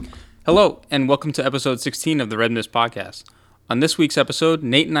Hello, and welcome to episode 16 of the Red Mist Podcast. On this week's episode,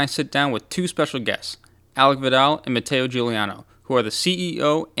 Nate and I sit down with two special guests, Alec Vidal and Matteo Giuliano, who are the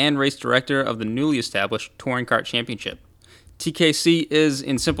CEO and race director of the newly established Touring Kart Championship. TKC is,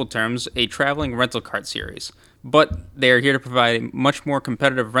 in simple terms, a traveling rental kart series, but they are here to provide a much more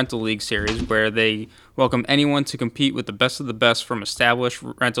competitive rental league series where they welcome anyone to compete with the best of the best from established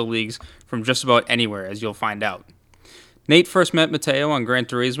rental leagues from just about anywhere, as you'll find out. Nate first met Matteo on Gran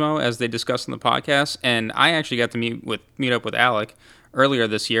Turismo, as they discussed in the podcast, and I actually got to meet up with Alec earlier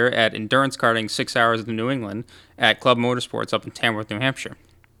this year at endurance karting 6 hours in New England at Club Motorsports up in Tamworth, New Hampshire.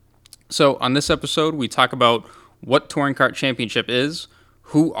 So on this episode, we talk about what Touring Kart Championship is,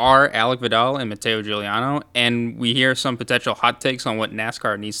 who are Alec Vidal and Matteo Giuliano, and we hear some potential hot takes on what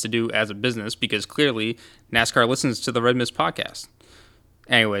NASCAR needs to do as a business, because clearly NASCAR listens to the Red Mist podcast.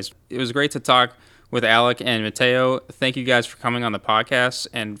 Anyways, it was great to talk with Alec and Matteo. Thank you guys for coming on the podcast,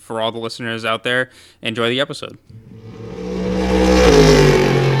 and for all the listeners out there, enjoy the episode.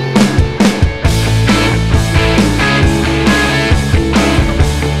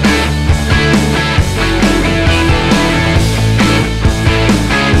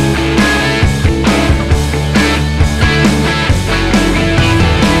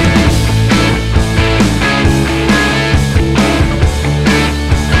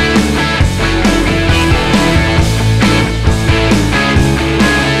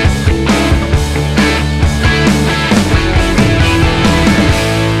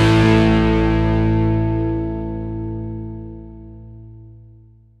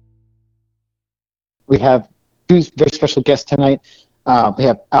 We have two very special guests tonight. We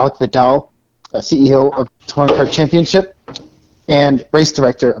have Alec Vidal, CEO of Touring Kart Championship, and race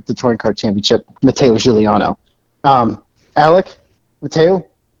director of the Touring Kart Championship, Matteo Giuliano. Alec, Matteo,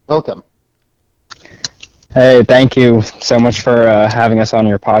 welcome. Hey, thank you so much for having us on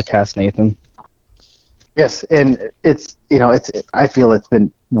your podcast, Nathan. Yes, and I feel it's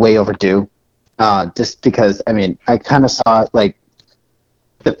been way overdue. Just because, I kind of saw like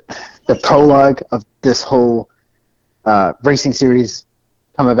the prologue of this whole racing series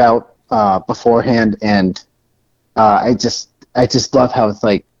come about beforehand, and I just love how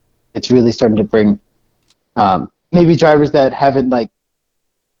it's really starting to bring maybe drivers that haven't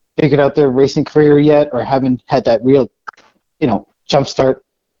figured out their racing career yet, or haven't had that real jump start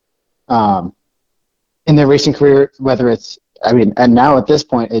in their racing career. Whether it's and now at this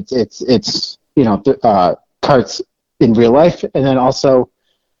point it's karts in real life, and then also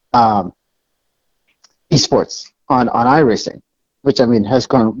esports on iRacing, which has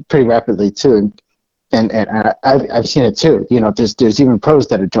grown pretty rapidly too, and I've seen it too. There's even pros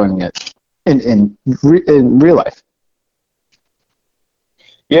that are joining it in real life.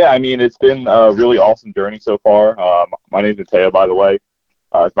 Yeah, it's been a really awesome journey so far. My name's Matteo, by the way.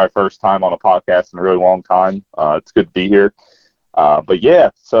 It's my first time on a podcast in a really long time. It's good to be here. But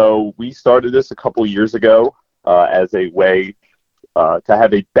yeah, so we started this a couple years ago as a way to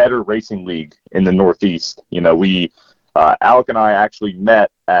have a better racing league in the Northeast. Alec and I actually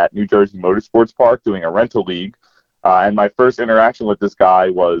met at New Jersey Motorsports Park doing a rental league. And my first interaction with this guy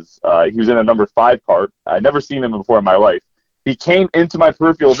was he was in a number 5 kart. I'd never seen him before in my life. He came into my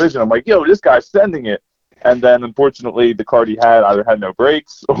peripheral vision. I'm like, yo, this guy's sending it. And then, unfortunately, the kart he had either had no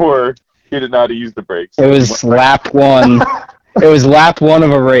brakes or he didn't know how to use the brakes. It was lap one. It was lap one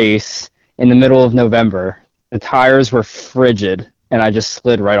of a race in the middle of November. The tires were frigid, and I just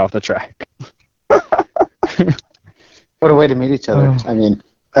slid right off the track. What a way to meet each other.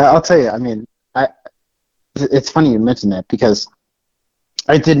 I'll tell you, it's funny you mentioned that, because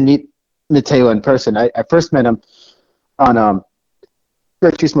I didn't meet Matteo in person. I first met him on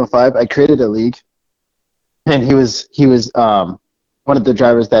Gran Turismo 5. I created a league, and he was one of the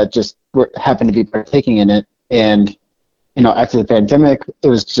drivers that just happened to be partaking in it. And after the pandemic, it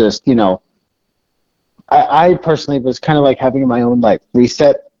was just I personally was kind of having my own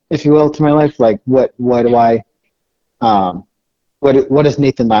reset, if you will, to my life. What does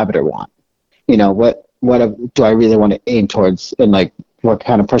Nathan Lavender want? What do I really want to aim towards, and what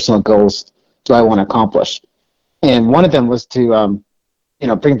kind of personal goals do I want to accomplish? And one of them was to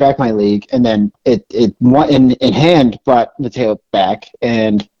bring back my league, and then it in hand brought Matteo back,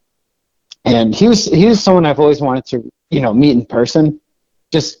 and he was someone I've always wanted to meet in person,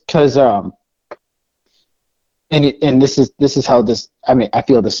 just because and this is how this I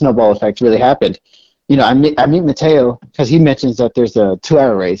feel the snowball effect really happened. I meet Matteo because he mentions that there's a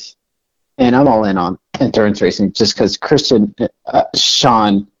 2-hour race, and I'm all in on endurance racing just because Christian,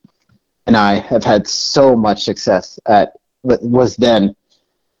 Sean, and I have had so much success at what was then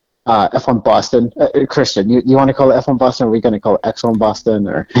F1 Boston. Christian, you want to call it F1 Boston? Or are we going to call it X1 Boston?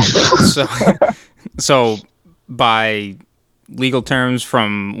 Or So, so by legal terms,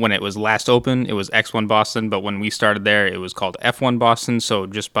 from when it was last open, it was X1 Boston, but when we started there, it was called F1 Boston. So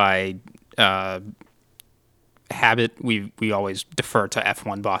just by habit, we always defer to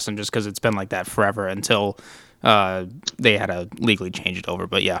F1 Boston just because it's been like that forever until they had to legally change it over.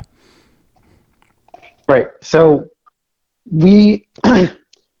 But yeah. right. So we, I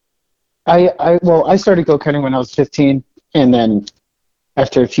started go karting when I was 15, and then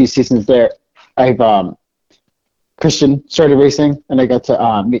after a few seasons there, Christian started racing, and I got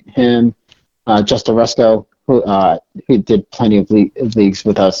to meet him, Justin Rusco, who did plenty of leagues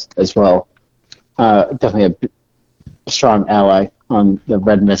with us as well. Definitely a strong ally on the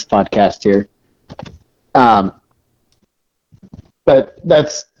Red Mist podcast here. But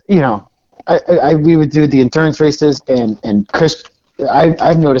that's, we would do the endurance races, and Chris.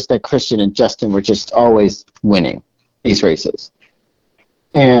 I've noticed that Christian and Justin were just always winning these races.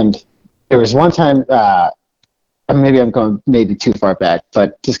 And there was one time, maybe I'm going maybe too far back,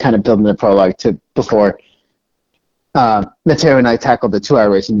 but just kind of building the prologue to before Matteo and I tackled the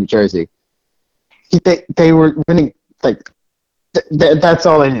 2-hour race in New Jersey. They were winning, like, that's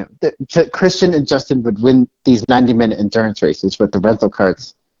all I knew. Christian and Justin would win these 90-minute endurance races with the rental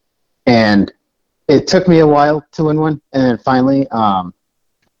carts. And it took me a while to win one, and then finally, I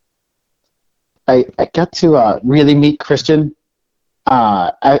got to really meet Christian.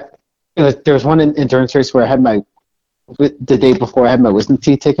 There was one endurance race where I had the day before I had my wisdom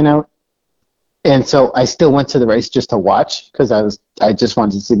teeth taken out, and so I still went to the race just to watch because I just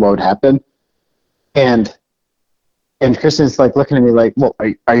wanted to see what would happen. And Christian's like looking at me like, well,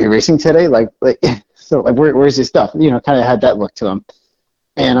 are you racing today? Like so like where's your stuff? Kind of had that look to him.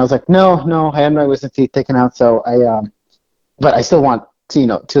 And I was like, no, I had my wisdom teeth taken out, so but I still want to,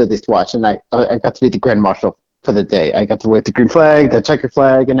 to at least watch. And I got to be the grand marshal for the day. I got to wave the green flag, the checker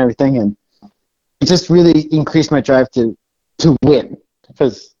flag, and everything, and it just really increased my drive to win.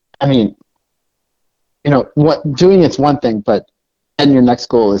 Because doing it's one thing, but then your next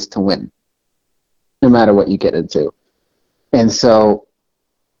goal is to win, no matter what you get into. And so,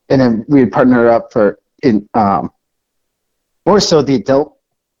 and then we would partner up more so the adult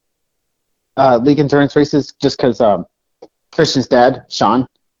league endurance races, just because Christian's dad, Sean,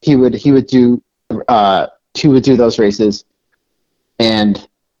 he would do those races, and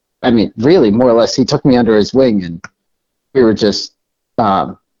really more or less he took me under his wing, and we were just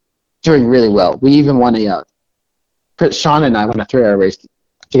doing really well. We even won Sean and I won a 3-hour race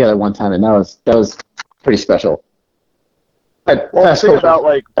together one time, and that was pretty special. But the thing about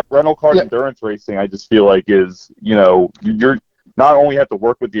like rental car endurance racing, I just feel like is you're not only have to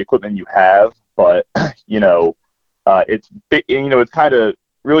work with the equipment you have, but it's big, it's kind of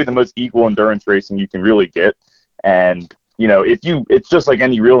really the most equal endurance racing you can really get. And it's just like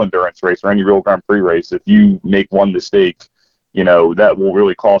any real endurance race or any real Grand Prix race. If you make one mistake, that will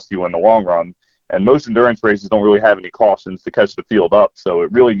really cost you in the long run. And most endurance races don't really have any cautions to catch the field up, so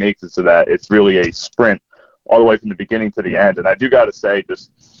it really makes it so that it's really a sprint all the way from the beginning to the end. And I do got to say,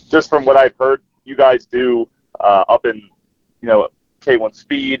 just from what I've heard you guys do up in K1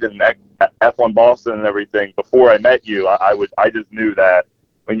 Speed and F1 Boston and everything, before I met you, I just knew that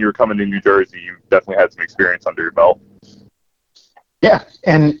when you were coming to New Jersey, you definitely had some experience under your belt. Yeah,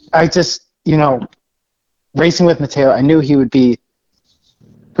 and I just, racing with Matteo, I knew he would be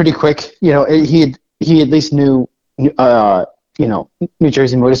pretty quick. He at least knew, New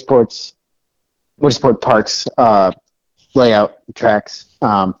Jersey Motorsport Parks layout tracks.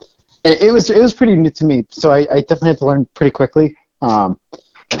 It was pretty new to me, so I definitely had to learn pretty quickly on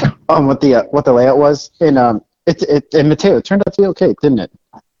what the layout was. And and Matteo, it turned out to be okay, didn't it?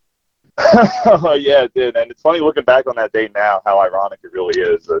 Yeah, it did. And it's funny looking back on that day now, how ironic it really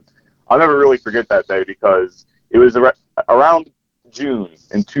is. I'll never really forget that day because it was around June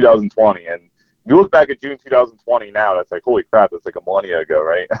in 2020. And if you look back at June 2020 now, that's like, holy crap, that's like a millennia ago,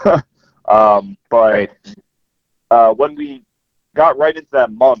 right? When we got right into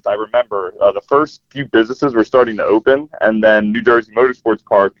that month, I remember the first few businesses were starting to open, and then New Jersey Motorsports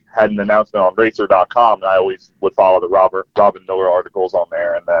Park had an announcement on Racer.com, and I always would follow the Robin Miller articles on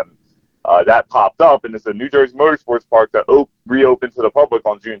there, and then that popped up, and it's a New Jersey Motorsports Park that reopened to the public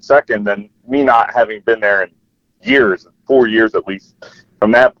on June 2nd, and me not having been there in years, 4 years at least,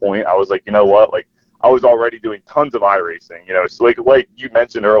 from that point, I was like, you know what, like, I was already doing tons of iRacing, so like you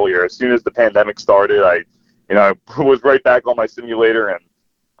mentioned earlier, as soon as the pandemic started, I was right back on my simulator, and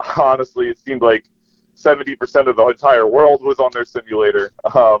honestly, it seemed like 70% of the entire world was on their simulator,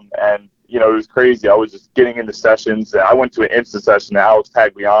 and it was crazy. I was just getting into sessions. And I went to an Insta session. And Alex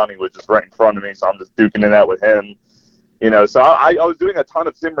Tagliani was just right in front of me, so I'm just duking it out with him. So I was doing a ton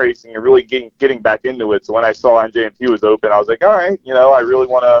of sim racing and really getting back into it. So when I saw NJMP was open, I was like, all right, I really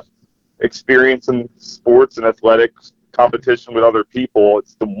want to experience some sports and athletics competition with other people.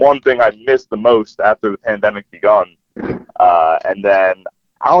 It's the one thing I missed the most after the pandemic begun. And then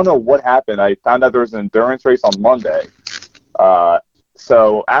I don't know what happened. I found out there was an endurance race on Monday.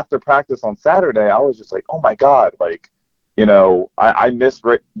 So after practice on Saturday, I was just like, oh my God, I missed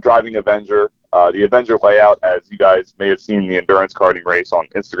driving Avenger. The Avenger layout, as you guys may have seen the endurance karting race on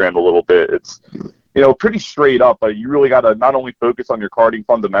Instagram a little bit, it's, pretty straight up, but you really got to not only focus on your karting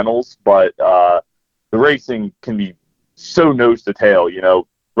fundamentals, but the racing can be so nose to tail,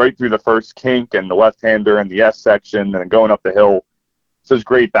 right through the first kink and the left-hander and the S section and going up the hill. Such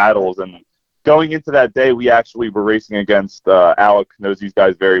great battles. And going into that day, we actually were racing against Alec knows these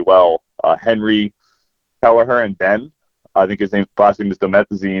guys very well, Henry Kelleher and Ben. I think his last name is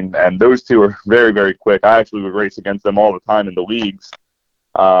Domethazine, and those two are very, very quick. I actually would race against them all the time in the leagues,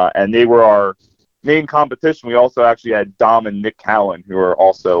 and they were our main competition. We also actually had Dom and Nick Callan, who are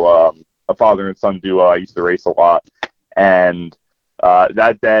also a father and son duo. I used to race a lot, and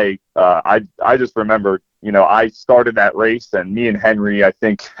that day, I just remember, I started that race, and me and Henry, I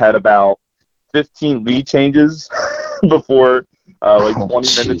think, had about 15 lead changes before 20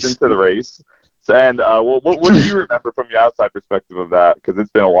 minutes into the race. And what do you remember from the outside perspective of that? Because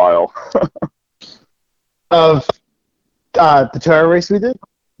it's been a while. Of the 2-hour race we did?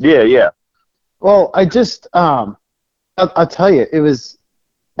 Yeah. Well, I just I'll tell you, it was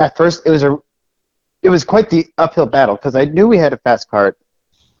at first it was quite the uphill battle because I knew we had a fast kart.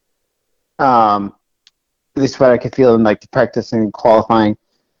 At least what I could feel in the practice and qualifying,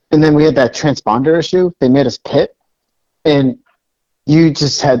 and then we had that transponder issue. They made us pit, and you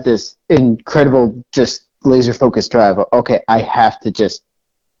just had this incredible, just laser focused drive. Okay, I have to just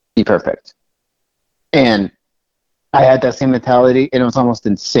be perfect. And I had that same mentality, and it was almost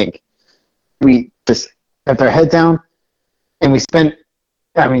in sync. We just kept our head down, and we spent,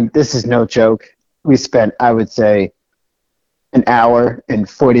 this is no joke. We spent, I would say, an hour and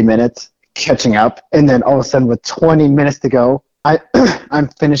 40 minutes catching up. And then all of a sudden, with 20 minutes to go, I'm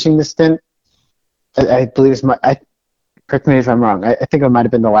finishing the stint. I believe it's correct me if I'm wrong. I think it might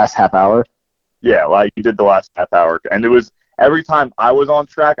have been the last half hour. Yeah, you did the last half hour. And it was every time I was on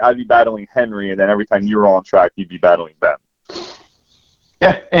track, I'd be battling Henry, and then every time you were on track, you'd be battling Ben.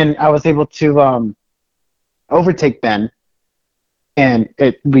 Yeah, and I was able to overtake Ben, and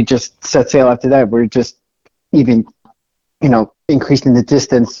we just set sail after that. We're just even, increasing the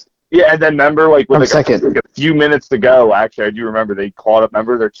distance. Yeah, and then remember, with a few minutes to go, actually, I do remember they caught up.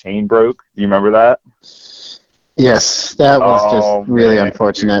 Remember their chain broke? Do you remember that? Yes, that was just really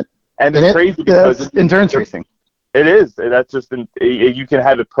unfortunate. And it's crazy because it's endurance racing. It is. That's just you can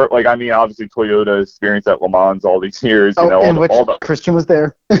have it. Obviously Toyota experienced at Le Mans all these years. Christian was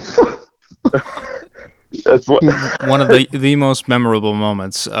there. That's one of the most memorable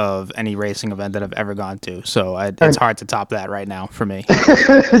moments of any racing event that I've ever gone to. So it's hard to top that right now for me.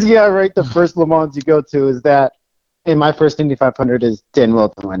 Yeah, right. The first Le Mans you go to is that. And my first Indy 500 is Dan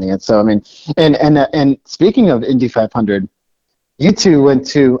Wilton winning it. So and speaking of Indy 500, you two went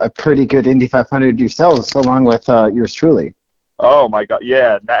to a pretty good Indy 500 yourselves, along with yours truly. Oh my God,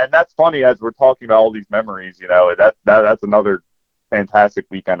 yeah, and that's funny as we're talking about all these memories. That's another fantastic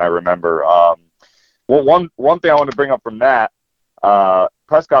weekend I remember. Well, one thing I want to bring up from that,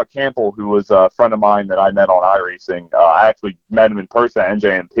 Prescott Campbell, who was a friend of mine that I met on iRacing, I actually met him in person at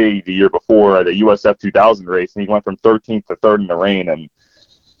NJMP the year before at a USF 2000 race, and he went from 13th to 3rd in the rain. And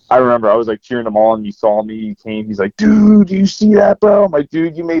I remember I was cheering him on. He saw me, he came, he's like, "Dude, do you see that, bro?" I'm like,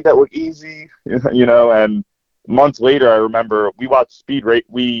 "Dude, you made that look easy," And months later, I remember we watched Speed Race.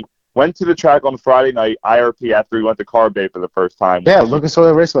 We went to the track on Friday night, IRP, after we went to Carb Bay for the first time. Yeah, Lucas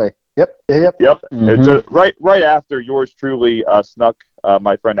Oil Raceway. Yep. Mm-hmm. It's right after yours truly snuck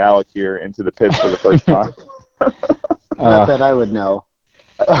my friend Alec here into the pits for the first time. Not that I would know.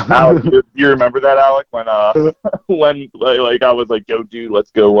 Alec, you remember that, Alec? When I was like, "Yo, dude,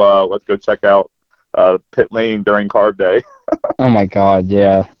 let's go check out pit lane during Carb Day." Oh my God,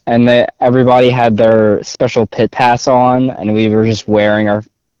 yeah. And everybody had their special pit pass on, and we were just wearing our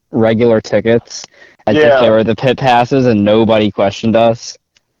regular tickets as if they were the pit passes, and nobody questioned us.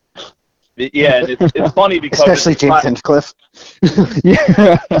 Yeah, and it's funny because especially James Hinchcliffe.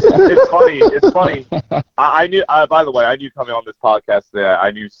 Yeah, it's funny. I knew. By the way, I knew coming on this podcast that I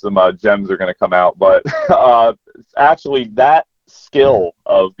knew some gems are going to come out, but actually, that skill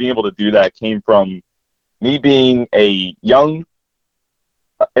of being able to do that came from me being a young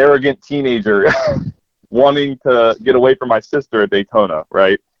arrogant teenager wanting to get away from my sister at Daytona,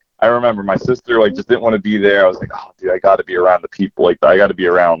 right? I remember my sister like just didn't want to be there. I was like, oh, dude, I got to be around the people. Like, I got to be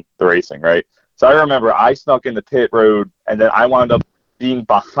around the racing, right? So I remember I snuck into pit road, and then I wound up being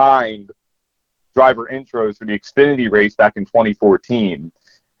behind driver intros for the Xfinity race back in 2014.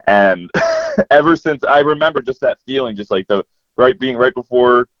 And ever since, I remember just that feeling, just like being right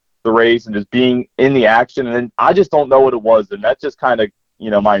before the race and just being in the action. And then I just don't know what it was, and that just kind of,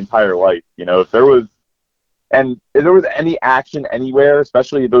 my entire life. If there was any action anywhere,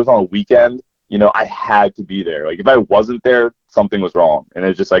 especially if it was on a weekend, I had to be there. Like, if I wasn't there, something was wrong. And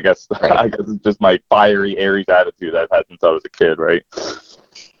it's just, I guess it's just my fiery Aries attitude that I've had since I was a kid, right?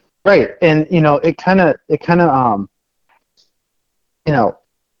 Right. And, it kind of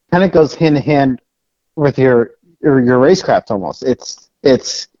goes hand in hand with your racecraft almost.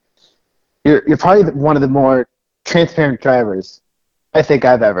 You're probably one of the more transparent drivers I think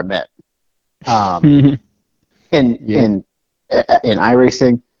I've ever met. In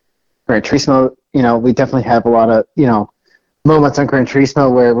iRacing, Gran Turismo, we definitely have a lot of, moments on Gran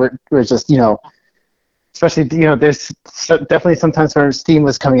Turismo where we're just, especially, there's definitely sometimes where steam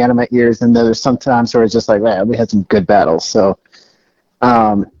was coming out of my ears, and there's sometimes where it's just like, man, we had some good battles. So,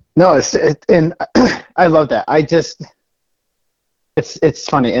 no, and I love that. It's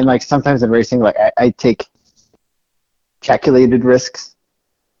funny, and like sometimes in racing, like I take calculated risks.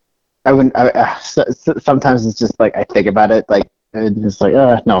 Sometimes it's just like I think about it, like, and it's like,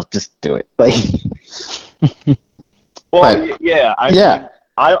 no, just do it. Like, well, but, yeah,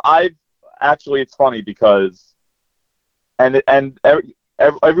 I've actually, it's funny because, and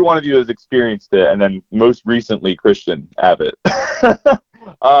every one of you has experienced it, and then most recently Christian Abbott.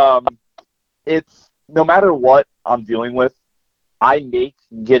 It's no matter what I'm dealing with, I make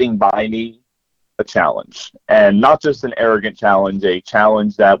getting by me a challenge, and not just an arrogant challenge, a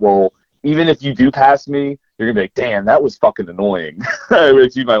challenge that will, even if you do pass me, you're gonna be like, damn, that was fucking annoying.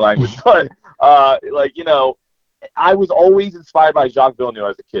 Excuse my language, but I was always inspired by Jacques Villeneuve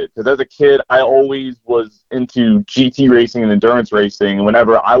as a kid, because as a kid I always was into GT racing and endurance racing, and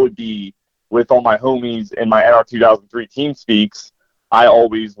whenever I would be with all my homies in my NR 2003 team speaks, I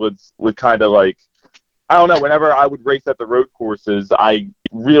always would kind of like, I don't know, whenever I would race at the road courses, I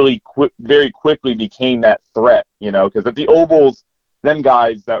really very quickly became that threat, because at the ovals, them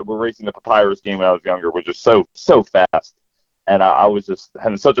guys that were racing the Papyrus game when I was younger were just so fast, and I was just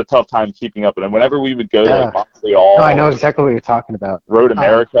having such a tough time keeping up with them. Whenever we would go to like Montreal, no, I know exactly what you're talking about. Road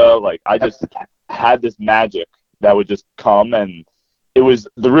America, like I just had this magic that would just come, and it was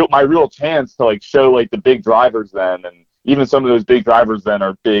my real chance to like show like the big drivers then, and even some of those big drivers then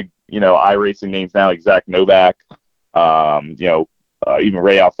are big, iRacing names now, like Zach Novak, even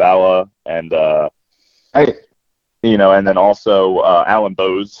Ray Alfala, and and then also Alan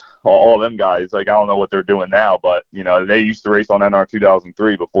Bowes, all of them guys. Like, I don't know what they're doing now, but they used to race on NR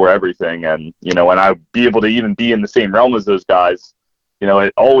 2003 before everything, and and I'd be able to even be in the same realm as those guys.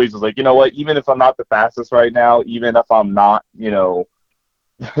 It always was like, what? Even if I'm not the fastest right now, even if I'm not, the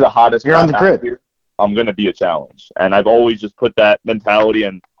hottest, you're on the grid. Here, I'm gonna be a challenge, and I've always just put that mentality.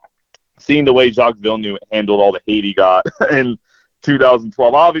 And seeing the way Jacques Villeneuve handled all the hate he got in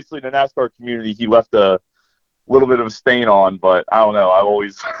 2012, obviously the NASCAR community, he left a little bit of a stain on, but I don't know. I've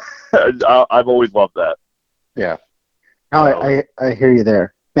always loved that. Yeah. No, I hear you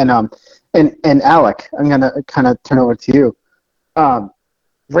there. And Alec, I'm gonna kind of turn over to you.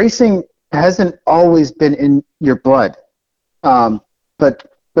 Racing hasn't always been in your blood, but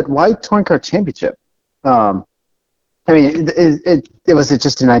why Touring Car Championship? I mean, was it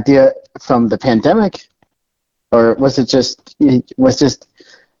just an idea from the pandemic, or was it just an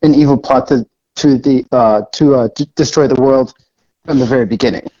evil plot to destroy the world from the very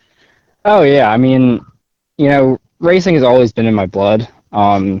beginning? Oh yeah, I mean, racing has always been in my blood.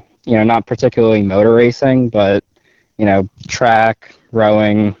 Not particularly motor racing, but track,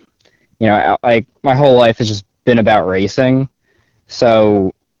 rowing. Like my whole life has just been about racing.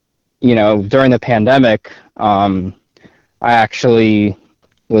 So, during the pandemic, I actually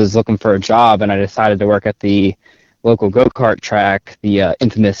was looking for a job, and I decided to work at the local go-kart track, the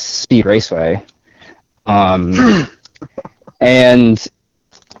infamous Speed Raceway. And,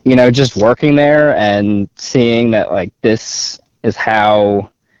 just working there and seeing that, like, this is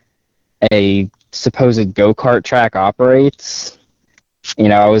how a supposed go-kart track operates,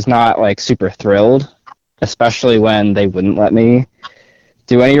 I was not, like, super thrilled, especially when they wouldn't let me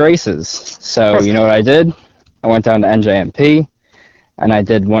do any races. So, you know what I did? I went down to NJMP, and I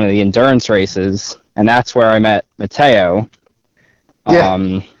did one of the endurance races, and that's where I met Mateo.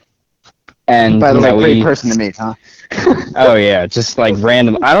 Yeah. And by the way, great person to meet, huh? Oh yeah, just like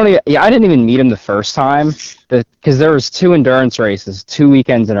random. I didn't even meet him the first time, because there was 2 endurance races 2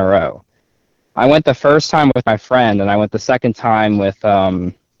 weekends in a row. I went the first time with my friend, and I went the second time with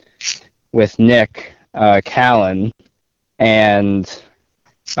Nick Callan, and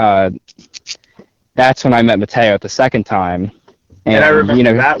that's when I met Mateo the second time. And I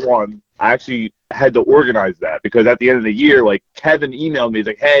remember that one. I actually had to organize that because at the end of the year, like Kevin emailed me, he's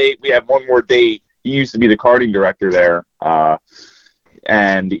like, "Hey, we have one more date." He used to be the karting director there,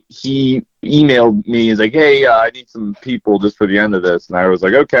 and he emailed me. He's like, "Hey, I need some people just for the end of this." And I was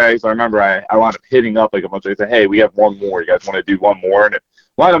like, "Okay." So I remember I wound up hitting up like a bunch of. I said, "Hey, we have one more. You guys want to do one more?" And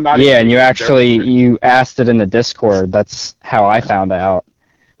and you asked it in the Discord. That's how I found out,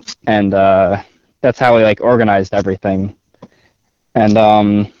 and that's how we like organized everything. And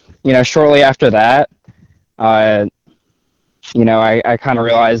shortly after that, I kind of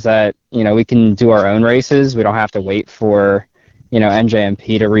realized that we can do our own races. We don't have to wait for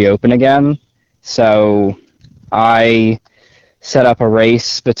NJMP to reopen again. So I set up a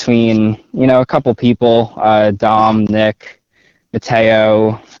race between a couple people, Dom, Nick,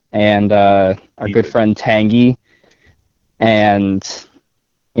 Mateo, and our good friend Tangy. And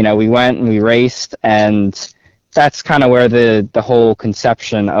we went and we raced, and that's kind of where the whole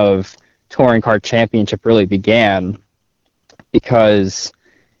conception of Touring Kart Championship really began. Because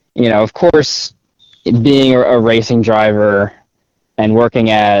of course, being a racing driver and working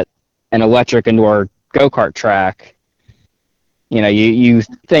at an electric indoor go-kart track, you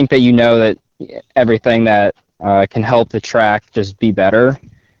think that that everything that can help the track just be better.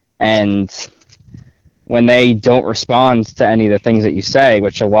 And when they don't respond to any of the things that you say,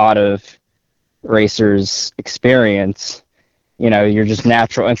 which a lot of racers experience, your just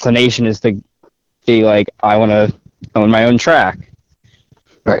natural inclination is to be like, I want to own my own track.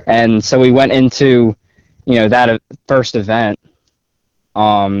 Right. And so we went into, that first event,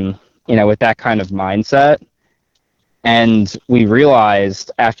 with that kind of mindset. And we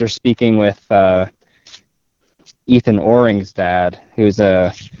realized after speaking with Ethan Oring's dad, who's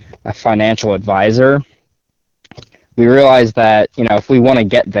a financial advisor, we realized that, if we want to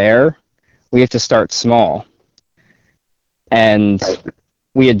get there, we have to start small. And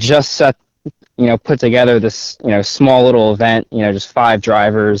we had just put together this, small little event, just 5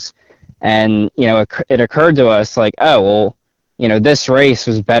 drivers. And, it occurred to us like, oh, well, this race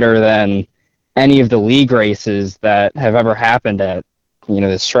was better than any of the league races that have ever happened at,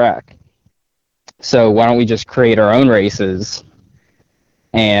 this track. So why don't we just create our own races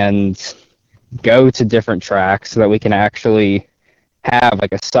and go to different tracks so that we can actually have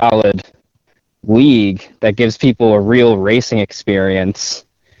like a solid league that gives people a real racing experience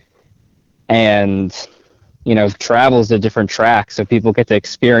and travels to different tracks so people get to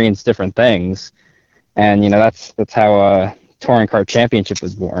experience different things. And that's how Touring Kart Championship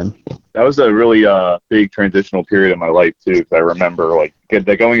was born. That was a really big transitional period in my life too, because I remember like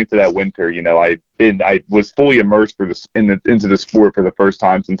going into that winter, I was fully immersed into the sport for the first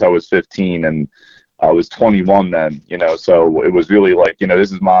time since I was 15, and I was 21 then. So it was really like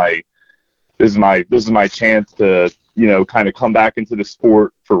this is my chance to kind of come back into the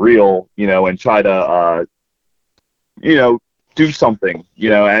sport for real, and try to do something,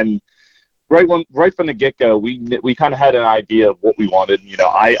 and right from the get-go, we kind of had an idea of what we wanted.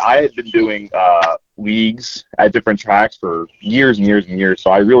 I had been doing leagues at different tracks for years and years and years,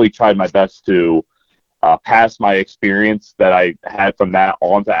 so I really tried my best to pass my experience that I had from that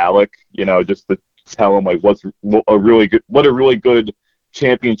on to Alec, just to tell him like what a really good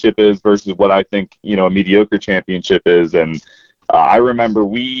championship is versus what I think a mediocre championship is. And I remember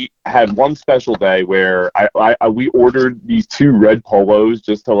we had one special day where we ordered these 2 red polos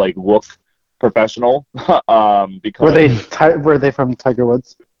just to like look professional. Because were they from Tiger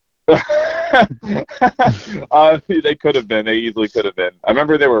Woods? They could have been. They easily could have been. I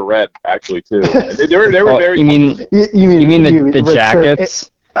remember they were red actually too. They were very. You mean the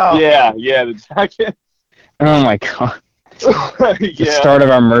jackets? Yeah, the jacket. Oh my god. The start of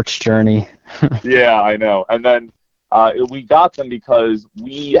our merch journey. Yeah, I know. And then we got them because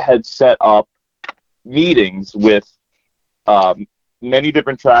we had set up meetings with many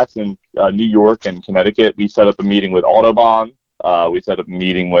different tracks in New York and Connecticut. We set up a meeting with Autobahn. We set up a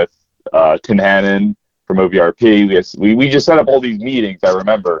meeting with Tim Hannon from OVRP. We just set up all these meetings, I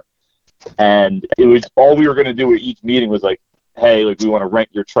remember. And it was all we were going to do at each meeting was like, hey, like we want to rent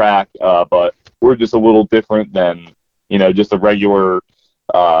your track, but we're just a little different than just a regular,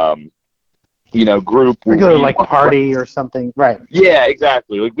 group. Regular like party or something, right? Yeah,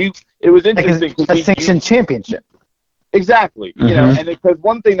 exactly. Like it was interesting. Like a sanctioned championship. Exactly. Mm-hmm. You know, and because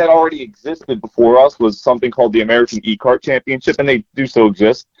one thing that already existed before us was something called the American Kart Championship, and they do still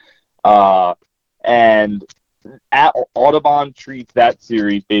exist. And Audubon treats that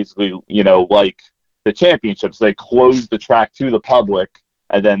series basically, you know, like the championships. They close the track to the public,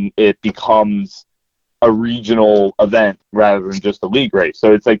 and then it becomes a regional event rather than just a league race.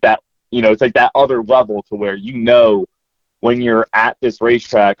 So it's like that, you know, it's like that other level to where, you know, when you're at this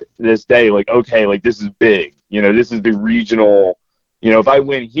racetrack this day, like, okay, like this is big, you know, this is the regional, you know, if I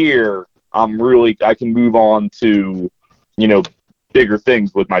win here, I can move on to, you know, bigger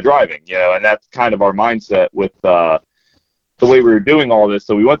things with my driving, you know, and that's kind of our mindset with the way we were doing all this.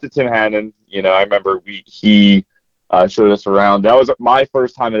 So we went to Tim Hannon, you know, I remember he showed us around. That was my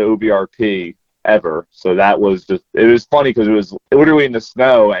first time at OBRP ever. So that was just, it was funny because it was literally in the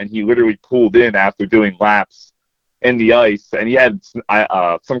snow, and he literally pulled in after doing laps in the ice, and he had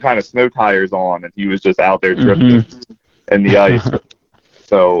some kind of snow tires on, and he was just out there drifting in the ice.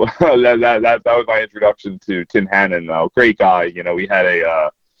 So that was my introduction to Tim Hannon. Great guy. You know, we had I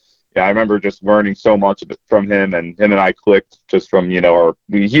remember just learning so much from him, and him and I clicked just from, you know,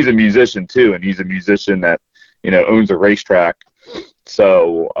 he's a musician too, and he's a musician that, you know, owns a racetrack.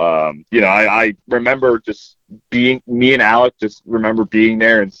 So, you know, I remember just me and Alec just remember being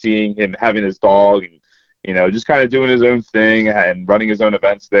there and seeing him having his dog, and, you know, just kind of doing his own thing and running his own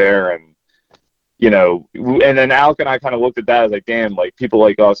events there. And, you know, and then Alec and I kind of looked at that as like, damn, like people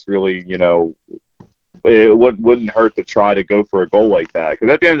like us really, you know, it wouldn't hurt to try to go for a goal like that.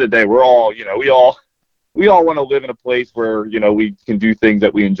 Because at the end of the day, we're all, you know, we all want to live in a place where, you know, we can do things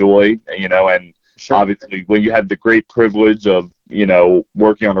that we enjoy, you know, and obviously when you have the great privilege of, you know,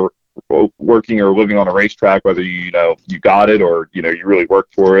 working or living on a racetrack, whether you know, you got it or, you know, you really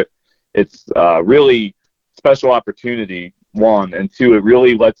worked for it, it's really special opportunity, one, and two, it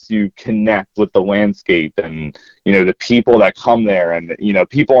really lets you connect with the landscape and, you know, the people that come there. And, you know,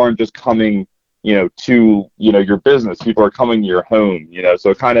 people aren't just coming, you know, to, you know, your business, people are coming to your home, you know. So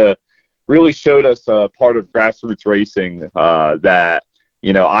it kind of really showed us part of grassroots racing that,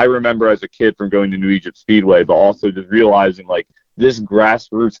 you know, I remember as a kid from going to New Egypt Speedway, but also just realizing like this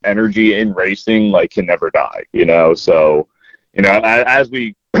grassroots energy in racing like can never die, you know. So, you know, as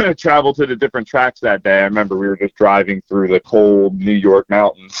we traveled to the different tracks that day, I remember we were just driving through the cold New York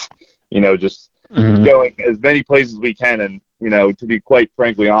mountains, you know, just going as many places we can. And, you know, to be quite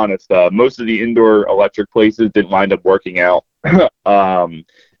frankly honest, most of the indoor electric places didn't wind up working out,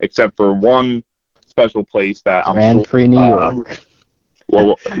 except for one special place that I'm Grand Prix New York.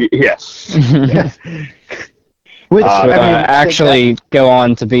 Well, yes. Which actually go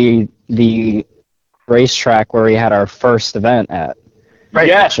on to be the racetrack where we had our first event at. Right.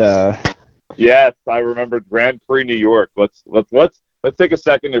 Yes. Yes, I remember Grand Prix New York. Let's take a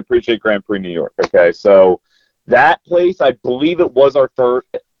second to appreciate Grand Prix New York. Okay, so that place, I believe it was our first.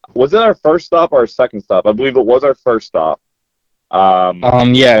 Was it our first stop or our second stop? I believe it was our first stop.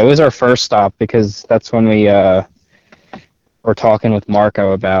 Yeah, it was our first stop because that's when we were talking with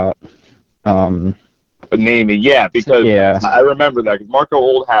Marco about naming. Yeah, because I remember that. Because Marco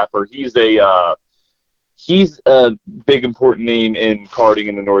Oldhaffer, he's a big important name in karting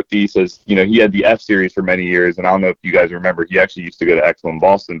in the Northeast. As you know, he had the F Series for many years, and I don't know if you guys remember, he actually used to go to Expo in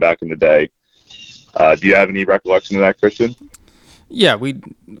Boston back in the day. Do you have any recollection of that, Christian? Yeah, we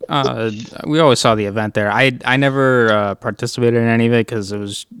always saw the event there. I never participated in any of it because it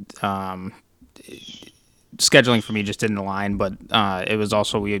was scheduling for me just didn't align. But it was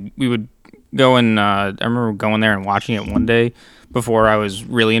also we would go and I remember going there and watching it one day before I was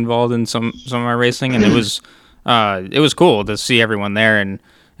really involved in some of my racing, and it was cool to see everyone there and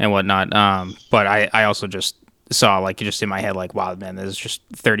whatnot. But I also just saw, like, just in my head, like, wow, man, there's just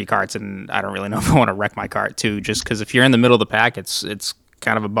 30 carts, and I don't really know if I want to wreck my cart too, just because if you're in the middle of the pack, it's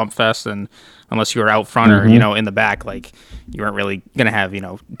kind of a bump fest, and unless you were out front or, you know, in the back, like, you weren't really going to have, you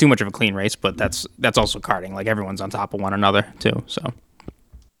know, too much of a clean race. But that's also karting. Like, everyone's on top of one another too, so.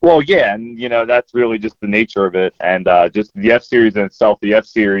 Well, yeah, and, you know, that's really just the nature of it. And just the F-Series in itself, the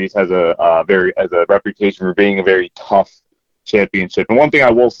F-Series has a reputation for being a very tough championship. And one thing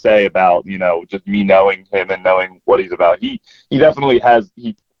I will say about, you know, just me knowing him and knowing what he's about, he definitely has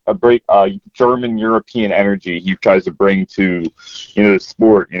a great German European energy he tries to bring to, you know, the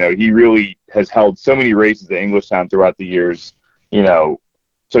sport. You know, he really has held so many races at Englishtown throughout the years, you know,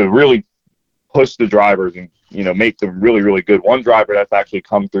 to really push the drivers and, you know, make them really, really good. One driver that's actually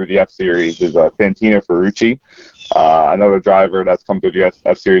come through the F-Series is Fantino Ferrucci. Another driver that's come through the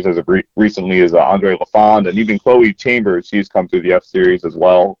F-Series as of recently is Andre Lafond, and even Chloe Chambers, she's come through the F-Series as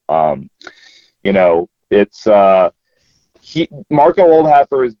well. You know, it's Marco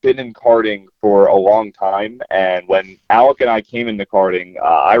Oldhaffer has been in karting for a long time, and when Alec and I came into karting,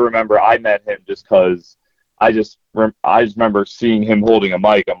 I remember I met him just because I just remember seeing him holding a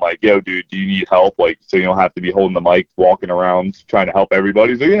mic. I'm like, yo, dude, do you need help? Like, so you don't have to be holding the mic, walking around, trying to help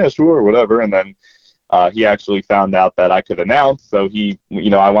everybody. He's like, yeah, sure, whatever. And then he actually found out that I could announce. So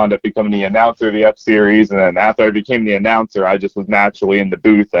I wound up becoming the announcer of the F Series. And then after I became the announcer, I just was naturally in the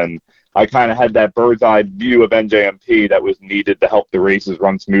booth. And I kind of had that bird's eye view of NJMP that was needed to help the races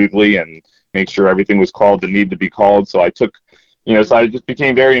run smoothly and make sure everything was called that needed to be called. So I took, so I just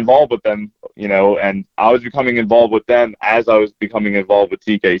became very involved with them, and I was becoming involved with them as I was becoming involved with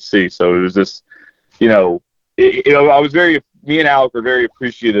TKC. So it was just, me and Alec were very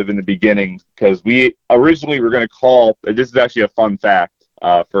appreciative in the beginning because we originally were going to call, this is actually a fun fact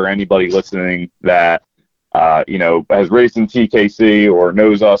for anybody listening that, has raced in TKC or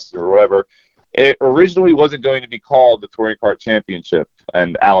knows us or whatever. It originally wasn't going to be called the Touring Kart Championship.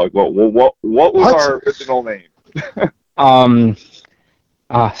 And Alec, what was our original name?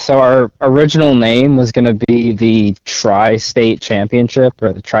 So our original name was going to be the Tri-State Championship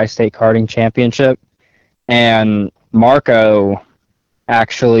or the Tri-State Karting Championship. And Marco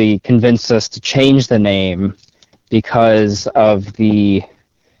actually convinced us to change the name because of the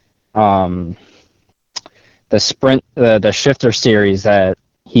sprint, the shifter series that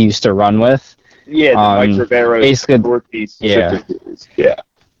he used to run with. Yeah, the Mike Rivera Northeast shifter series. Yeah.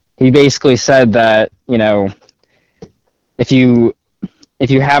 He basically said that, if you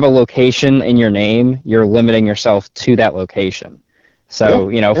have a location in your name, you're limiting yourself to that location. So,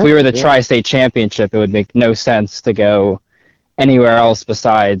 if we were the Tri-State Championship, it would make no sense to go anywhere else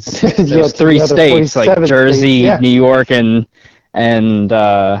besides those three states, like Jersey, New York, and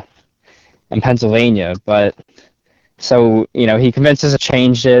Pennsylvania. But so, he convinced us to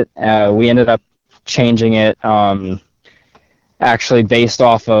change it. We ended up changing it actually based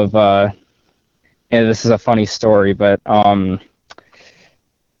off of, this is a funny story, but I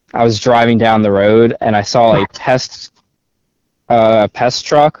was driving down the road and I saw a pest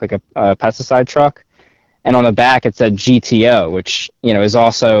truck, like a pesticide truck, and on the back it said GTO, which is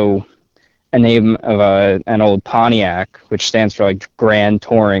also a name of an old Pontiac, which stands for like Grand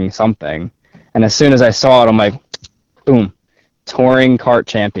Touring something. And as soon as I saw it, I'm like, boom, Touring Kart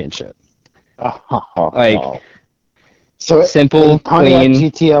Championship. So simple, Pontiac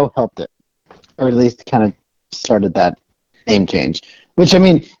clean. GTO helped it, or at least kind of started that name change. Which, I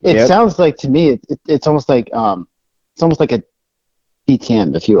mean, it sounds like to me it's almost like a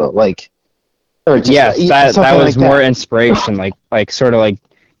DTM, if you will, or just that was like more that. inspiration, like sort of like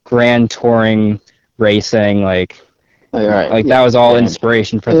Grand Touring racing, that was all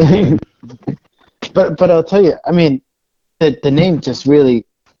inspiration for the name. But I'll tell you, I mean, the name just really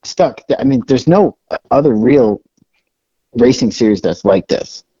stuck. I mean, there's no other real racing series that's like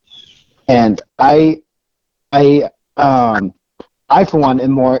this, and I for one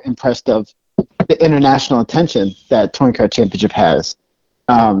am more impressed of the international attention that Touring Kart Championship has.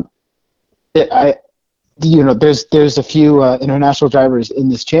 There's a few international drivers in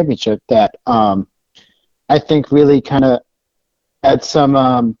this championship that I think really kind of add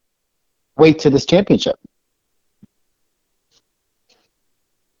some weight to this championship.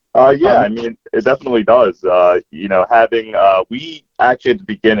 I mean, it definitely does. Having we actually at the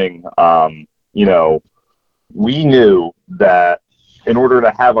beginning, we knew that in order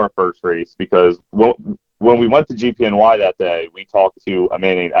to have our first race, because when we went to GPNY that day, we talked to a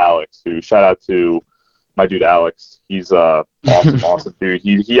man named Alex, who, shout out to my dude Alex. He's awesome dude.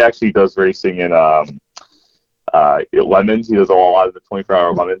 He actually does racing in Lemons. He does a lot of the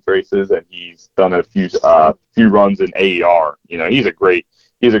 24-hour Lemons races, and he's done a few runs in AER. He's a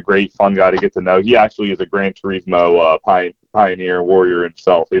great fun guy to get to know. He actually is a Gran Turismo pioneer warrior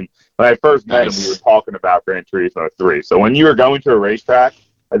himself. And when I first met him, we were talking about Gran Turismo 3. So when you were going to a racetrack,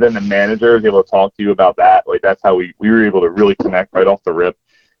 and then the manager was able to talk to you about that, that's how we were able to really connect right off the rip.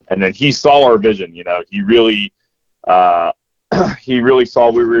 And then he saw our vision. He really saw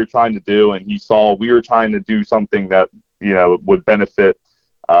what we were trying to do, and he saw we were trying to do something that would benefit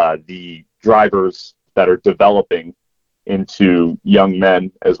the drivers that are developing into young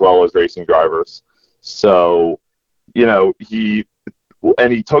men as well as racing drivers. So, he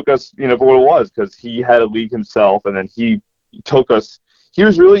took us, for what it was, because he had a league himself, and then he took us. He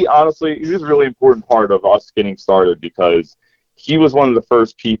was really a really important part of us getting started, because he was one of the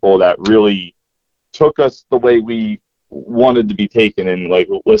first people that really took us the way we wanted to be taken. And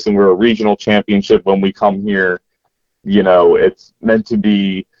listen, we're a regional championship. When we come here, it's meant to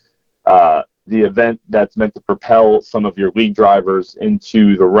be the event that's meant to propel some of your league drivers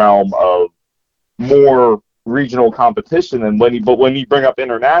into the realm of more regional competition. And when you bring up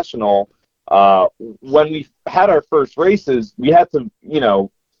international, when we had our first races, we had to,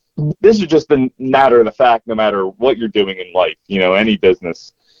 this is just a matter of the fact, no matter what you're doing in life, any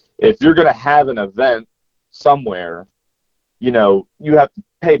business, if you're going to have an event somewhere, you have to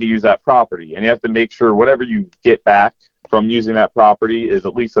pay to use that property, and you have to make sure whatever you get back from using that property is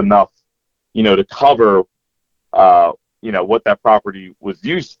at least enough, to cover, what that property was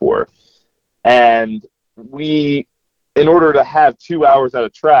used for. And in order to have 2 hours at a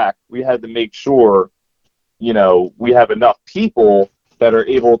track, we had to make sure, we have enough people that are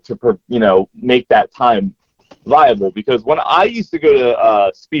able to, make that time viable. Because when I used to go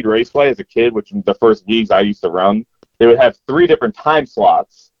to Speed Raceway as a kid, which was the first leagues I used to run, they would have 3 different time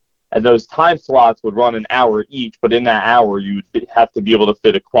slots, and those time slots would run an hour each. But in that hour, you would have to be able to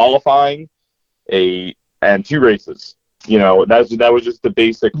fit a qualifying, and 2 races. That was just the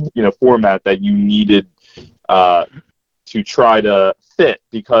basic, format that you needed to try to fit.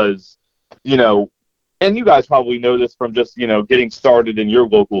 Because, and you guys probably know this from just, getting started in your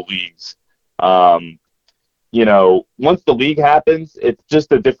local leagues. Once the league happens, it's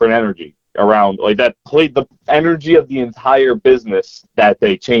just a different energy around, like, that played the energy of the entire business that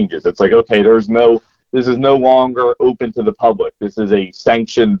day changes. It's like, okay, this is no longer open to the public. This is a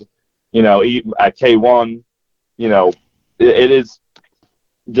sanctioned, at K1, it is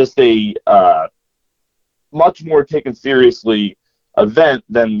just a much more taken seriously event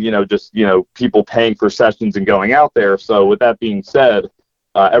than, just, people paying for sessions and going out there. So with that being said,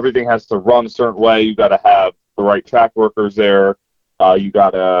 everything has to run a certain way. You got to have the right track workers there. You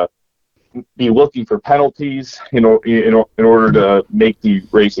got to be looking for penalties, in order to make the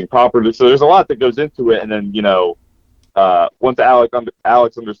racing proper. So there's a lot that goes into it. And then, once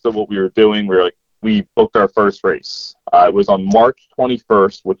Alex understood what we were doing, we booked our first race. It was on March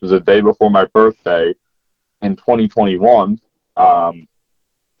 21st, which was a day before my birthday in 2021. And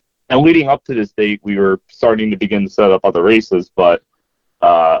leading up to this date, we were starting to begin to set up other races. But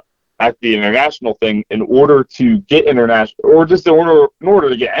at the international thing, in order to get international, or just in order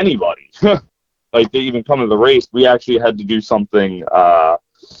to get anybody, like, they even come to the race, we actually had to do something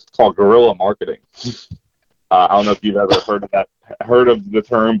called guerrilla marketing. I don't know if you've ever heard of the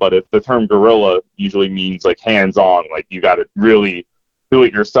term, but the term guerrilla usually means, like, hands-on, like, you got to really do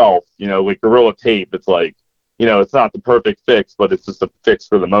it yourself. Like Gorilla Tape, it's like, it's not the perfect fix, but it's just a fix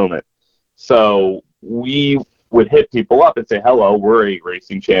for the moment. So we would hit people up and say, hello, we're a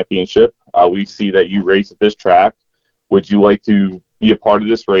racing championship. We see that you race at this track. Would you like to be a part of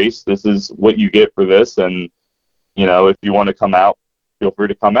this race? This is what you get for this. And, if you want to come out, feel free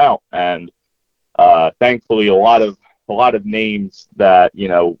to come out. And thankfully, a lot of names that,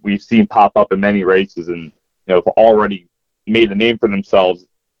 we've seen pop up in many races and, have already made a name for themselves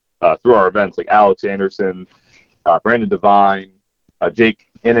through our events, like Alex Anderson, Brandon Devine, Jake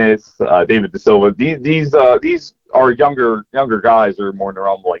Innes, David De Silva. These are younger guys, or more in the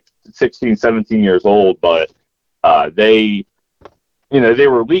realm of like 16, 17 years old, but they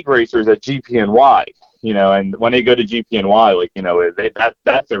were league racers at GPNY, and when they go to GPNY, like,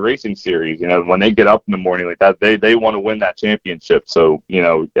 that's their racing series. When they get up in the morning like that, they want to win that championship. So,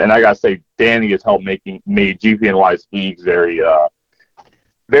 and I gotta say, Danny has helped made GPNY's leagues very,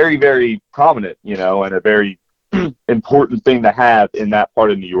 very, very prominent, and a very important thing to have in that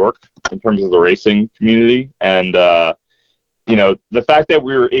part of New York in terms of the racing community. And, the fact that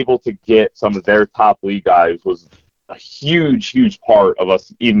we were able to get some of their top league guys was a huge part of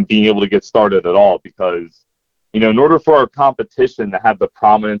us even being able to get started at all, because, in order for our competition to have the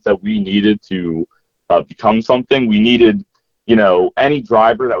prominence that we needed to become something, we needed, any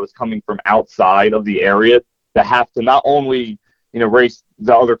driver that was coming from outside of the area to have to not only, race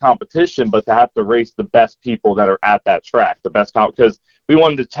the other competition, but to have to race the best people that are at that track, because we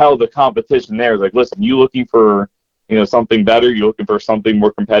wanted to tell the competition there, like, listen, you looking for, something better, you looking for something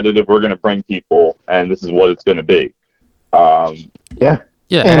more competitive, we're going to bring people, and this is what it's going to be. Yeah.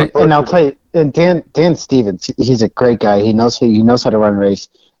 And I'll tell you, and Dan Stevens, he's a great guy. He knows how to run a race,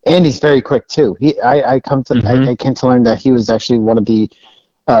 and he's very quick too. I came to learn that he was actually one of the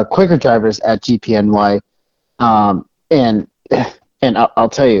quicker drivers at GPNY. And I'll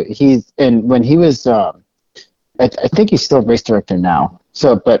tell you, when he was, I think he's still race director now.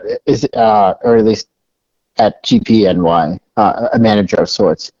 So, but or at least at GPNY, a manager of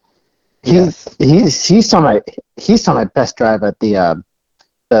sorts. He saw my best drive at the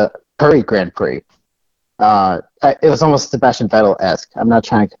Curry Grand Prix. It was almost Sebastian Vettel-esque. I'm not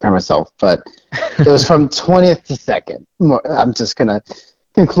trying to compare myself, but it was from 20th to 2nd. I'm just gonna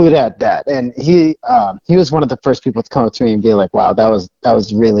conclude at that. And he was one of the first people to come up to me and be like, "Wow, that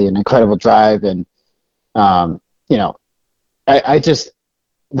was really an incredible drive." And You know, I just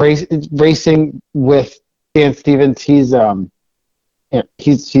racing with Dan Stevens. He's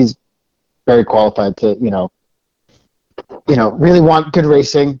very qualified to really want good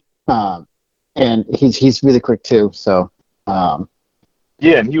racing. And he's really quick too. So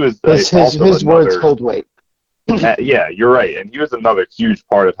yeah, and he was his words hold weight. Yeah, you're right, and he was another huge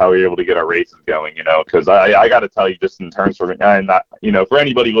part of how we were able to get our races going. Because I got to tell you, just in terms of, and not, for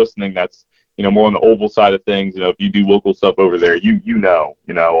anybody listening that's more on the oval side of things, if you do local stuff over there,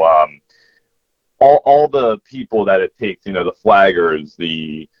 all the people that it takes, the flaggers,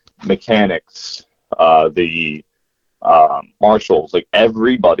 the mechanics, the marshals, like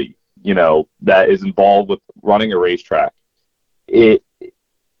everybody, that is involved with running a racetrack. It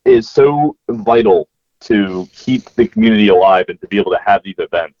is so vital to keep the community alive and to be able to have these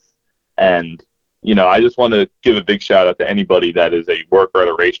events. And, I just want to give a big shout out to anybody that is a worker at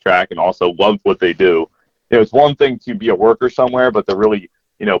a racetrack and also loves what they do. It's one thing to be a worker somewhere, but to really,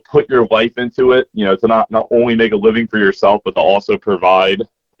 put your life into it, to not only make a living for yourself, but to also provide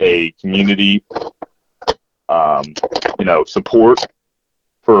a community, support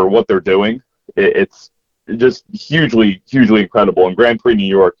for what they're doing. It's just hugely, hugely incredible. And Grand Prix New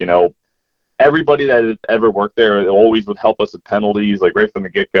York, everybody that has ever worked there always would help us with penalties, like right from the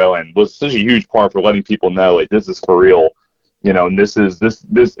get-go, and was such a huge part for letting people know, like, this is for real, and this is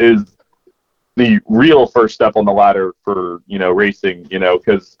the real first step on the ladder for, racing,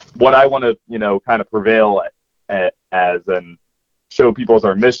 because what I want to, kind of prevail as and show people as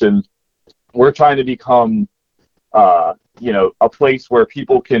our mission, we're trying to become, a place where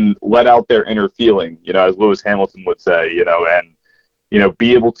people can let out their inner feeling, as Lewis Hamilton would say, and,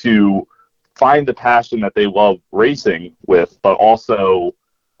 be able to find the passion that they love racing with, but also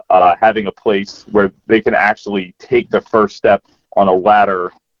having a place where they can actually take the first step on a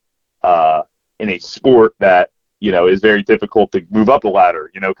ladder in a sport that, is very difficult to move up a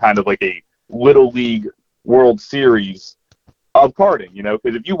ladder, kind of like a Little League World Series of karting,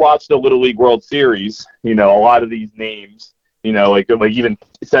 because if you watch the Little League World Series, a lot of these names, like even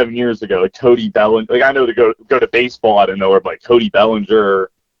 7 years ago, like Cody Bellinger, like I know to go to baseball, I don't know, or like Cody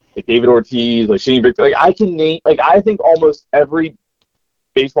Bellinger, like David Ortiz, like Shane Victor, like I can name, like I think almost every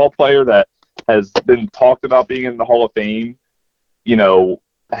baseball player that has been talked about being in the Hall of Fame,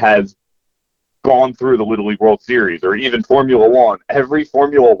 has gone through the Little League World Series, or even Formula One. Every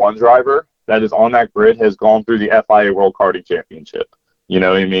Formula One driver that is on that grid has gone through the FIA World Karting Championship. You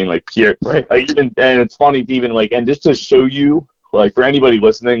know what I mean? Like Pierre, right. Like even, and it's funny to even like, and just to show you, like for anybody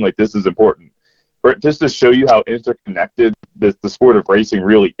listening, like this is important. Just to show you how interconnected the sport of racing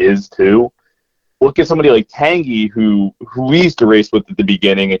really is too. Look at somebody like Tanguy, who we used to race with at the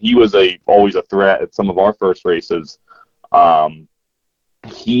beginning, and he was always a threat at some of our first races.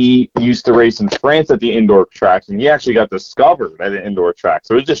 He used to race in France at the indoor tracks, and he actually got discovered at an indoor track.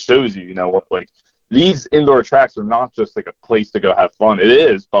 So it just shows you, what, like, these indoor tracks are not just like a place to go have fun. It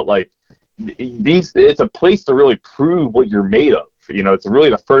is, but like it's a place to really prove what you're made of. It's really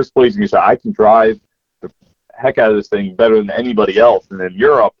the first place you can say, I can drive the heck out of this thing better than anybody else. And in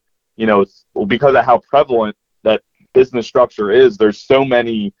Europe, it's because of how prevalent that business structure is, there's so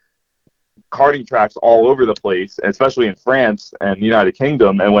many karting tracks all over the place, especially in France and the United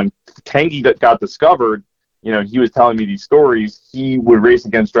Kingdom. And when Tanguy got discovered, he was telling me these stories. He would race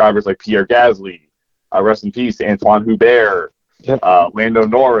against drivers like Pierre Gasly, rest in peace, Antoine Hubert, yep. Lando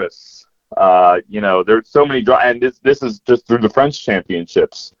Norris. There's so many, and this is just through the French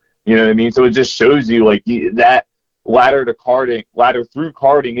championships. You know what I mean? So it just shows you like that ladder through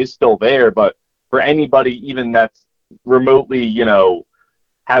karting is still there. But for anybody even that's remotely,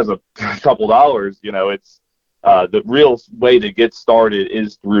 has a couple dollars, it's the real way to get started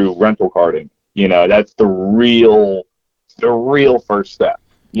is through rental karting. That's the real first step.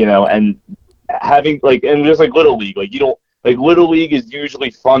 And having and just like Little League, like you don't. Like Little League is usually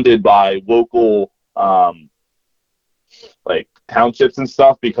funded by local, like townships and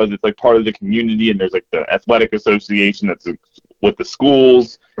stuff, because it's like part of the community, and there's like the athletic association that's with the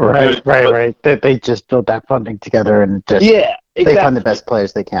schools. Right. They just build that funding together, and just exactly. They find the best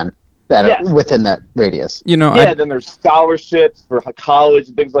players they can that are within that radius. Then there's scholarships for college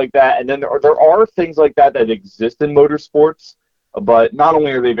and things like that, and then there are things like that exist in motorsports, but not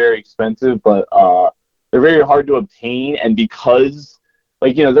only are they very expensive, but they're very hard to obtain, and because,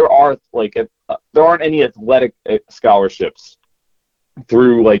 there aren't any athletic scholarships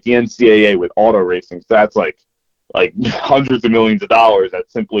through like the NCAA with auto racing. So that's like hundreds of millions of dollars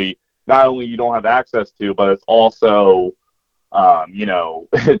that simply not only you don't have access to, but it's also,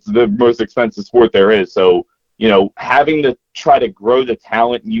 it's the most expensive sport there is. So having try to grow the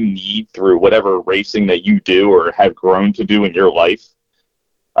talent you need through whatever racing that you do or have grown to do in your life,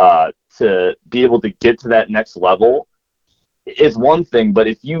 to be able to get to that next level is one thing. But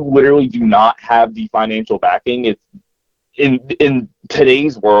if you literally do not have the financial backing, it's in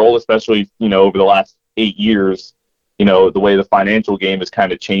today's world, especially, over the last 8 years, the way the financial game has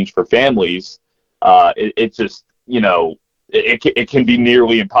kind of changed for families, it's just, it can be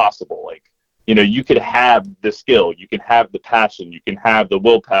nearly impossible. Like, you could have the skill, you can have the passion, you can have the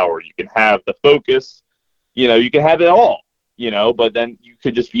willpower, you can have the focus, you can have it all, but then you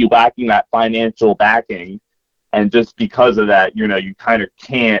could just be lacking that financial backing. And just because of that, you kind of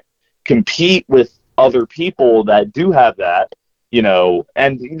can't compete with other people that do have that,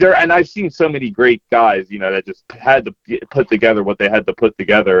 and I've seen so many great guys, that just had to put together what they had to put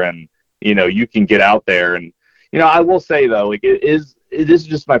together, and, you can get out there. And, I will say though, like, it is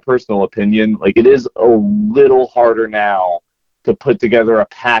just my personal opinion. Like, it is a little harder now to put together a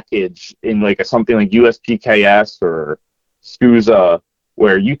package in like something like USPKS or SCUSA,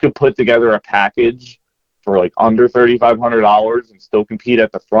 where you could put together a package for like under $3,500 and still compete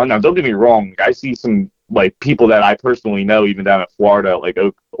at the front. Now, don't get me wrong. I see some like people that I personally know, even down at Florida, like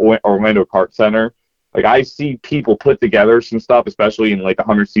Orlando Kart Center. Like, I see people put together some stuff, especially in like the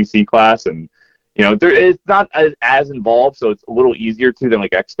 100cc class, and it's not as involved, so it's a little easier than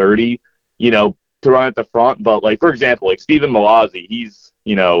like X30, to run at the front. But like, for example, like Stephen Malazzi,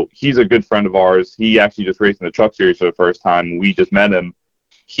 he's a good friend of ours. He actually just raced in the Truck Series for the first time. We just met him.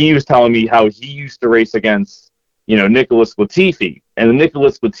 He was telling me how he used to race against, Nicholas Latifi. And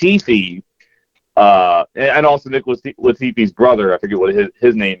Nicholas Latifi, and also Nicholas Latifi's brother, I forget what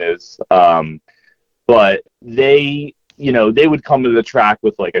his name is, but they would come to the track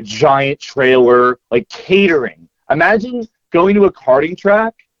with like a giant trailer, like catering. Imagine going to a karting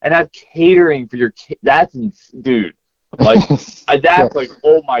track and have catering for your kid. That's, dude, like, that's like,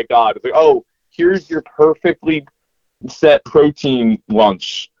 oh my God. It's like, oh, here's your perfectly set protein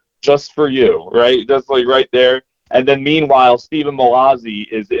lunch just for you, right? That's like right there. And then meanwhile, Stephen Malazzi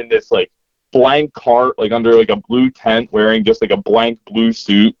is in this like blank cart, like under like a blue tent, wearing just like a blank blue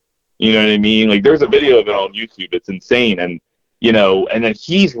suit. You know what I mean? Like, there's a video of it on YouTube. It's insane. And, and then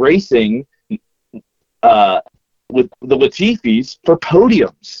he's racing with the Latifis for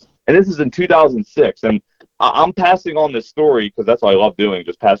podiums. And this is in 2006. And I'm passing on this story because that's what I love doing,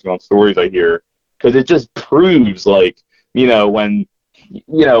 just passing on stories I hear. Because it just proves, like, when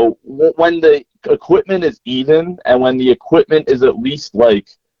the equipment is even, and when the equipment is at least, like,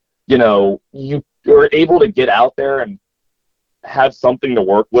 you are able to get out there and have something to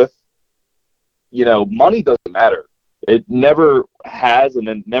work with, money doesn't matter. It never has, and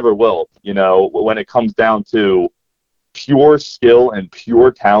it never will, when it comes down to pure skill and pure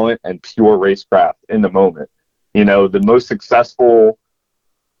talent and pure racecraft in the moment. The most successful,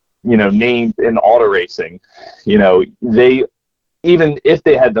 names in auto racing, they, even if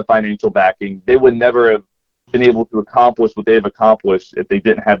they had the financial backing, they would never have been able to accomplish what they've accomplished if they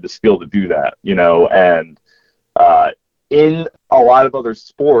didn't have the skill to do that, and in a lot of other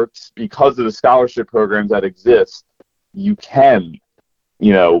sports, because of the scholarship programs that exist, you can,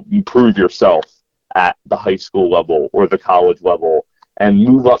 improve yourself at the high school level or the college level and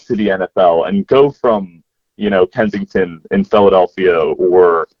move up to the NFL and go from, Kensington in Philadelphia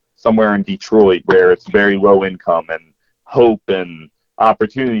or somewhere in Detroit where it's very low income and hope and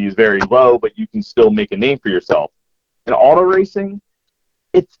opportunity is very low, but you can still make a name for yourself. In auto racing,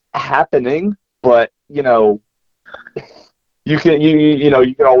 it's happening, but, you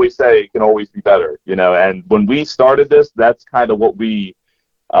can always say it can always be better, and when we started this, that's kind of what we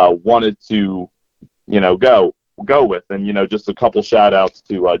wanted to, go with. And, just a couple shout outs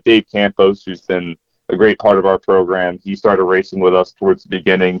to Dave Campos, who's been a great part of our program. He started racing with us towards the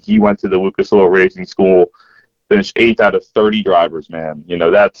beginning. He went to the Lucas Oil Racing School, finished 8th out of 30 drivers, man.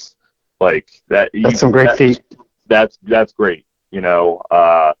 That's like that. That's some great feat. That's great,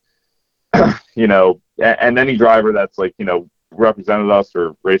 and any driver that's like, represented us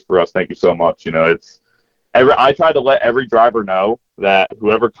or raced for us, thank you so much. I try to let every driver know that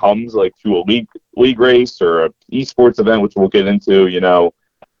whoever comes like to a league race or a esports event, which we'll get into,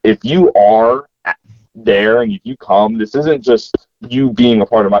 if you are there and if you come, this isn't just you being a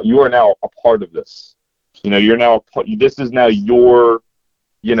part of you are now a part of this. You're now this is now your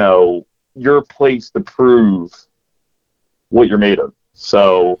place to prove what you're made of.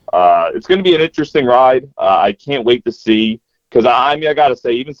 So it's going to be an interesting ride. I can't wait to see, because I got to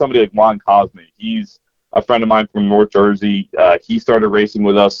say, even somebody like Juan Cosme, he's a friend of mine from North Jersey. He started racing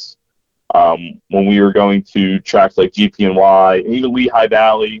with us when we were going to tracks like GP&Y, and even Lehigh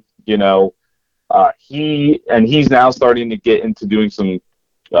Valley, He's now starting to get into doing some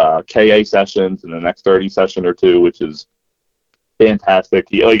KA sessions in the next 30 session or two, which is fantastic.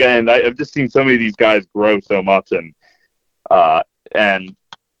 I've just seen so many of these guys grow so much, and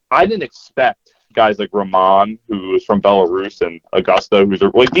I didn't expect guys like Roman, who is from Belarus, and Augusto, who's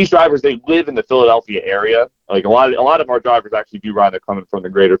like these drivers. They live in the Philadelphia area. Like a lot of our drivers actually do ride. They're coming from the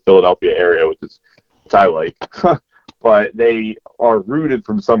greater Philadelphia area, which I like. But they are rooted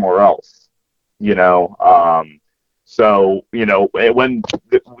from somewhere else, you know. So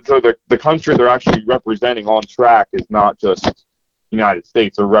the country they're actually representing on track is not just the United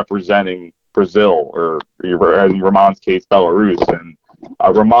States. They're representing Brazil, or in Ramon's case, Belarus. And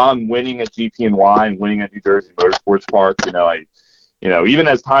Ramon winning at GP&Y and winning at New Jersey Motorsports Park, even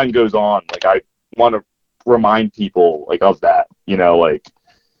as time goes on, like I want to remind people like of that, because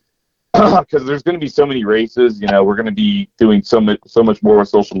there's going to be so many races. We're going to be doing so much more with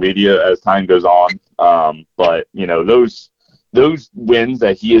social media as time goes on. But those wins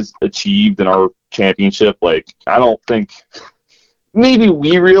that he has achieved in our championship, like I don't think maybe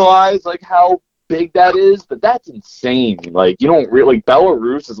we realize like how big that is, but that's insane. Like you don't really.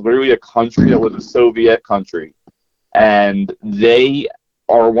 Belarus is literally a country that was a Soviet country, and they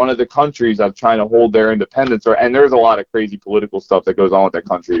are one of the countries that's trying to hold their independence. And there's a lot of crazy political stuff that goes on with that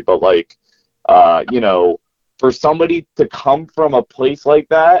country. But for somebody to come from a place like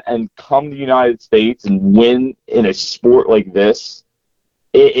that and come to the United States and win in a sport like this,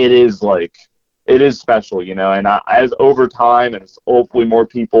 it is special, And as over time, and as hopefully more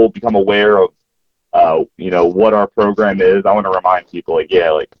people become aware of, what our program is, I want to remind people,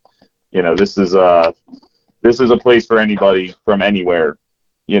 this is a place for anybody from anywhere.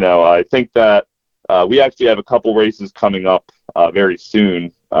 I think that we actually have a couple races coming up very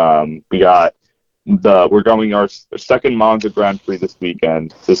soon. We're going our second Monza Grand Prix this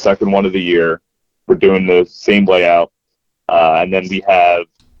weekend. It's the second one of the year. We're doing the same layout, and then we have.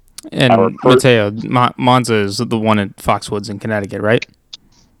 And Matteo, Monza is the one at Foxwoods in Connecticut, right?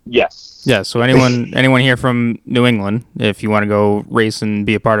 Yes. Yeah. So anyone here from New England, if you want to go race and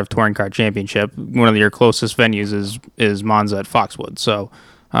be a part of Touring Car Championship, one of your closest venues is Monza at Foxwoods. So,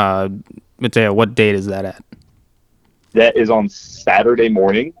 Matteo, what date is that at? That is on Saturday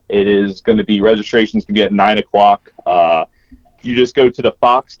morning. It is going to be, registration's going to be at 9:00. You just go to the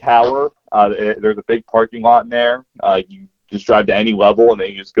Fox Tower. There's a big parking lot in there. You just drive to any level, and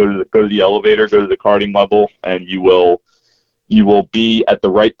then you just go to the elevator, go to the karting level, and you will be at the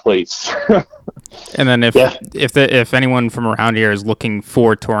right place. And then if anyone from around here is looking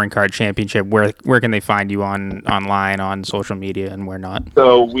for Touring Car Championship, where can they find you online, on social media, and where not?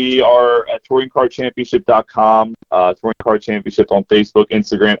 So we are at touringcarchampionship.com, Touring Car Championship on Facebook,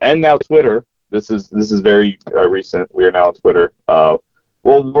 Instagram, and now Twitter. This is very recent. We are now on Twitter.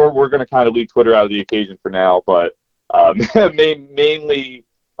 We're going to kind of leave Twitter out of the occasion for now, but mainly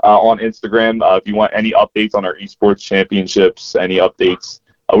on Instagram. If you want any updates on our esports championships, any updates.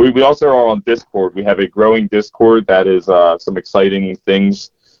 We also are on Discord. We have a growing Discord that is some exciting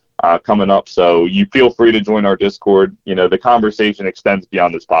things coming up. So you feel free to join our Discord. The conversation extends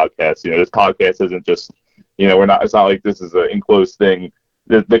beyond this podcast. This podcast isn't just, it's not like this is an enclosed thing.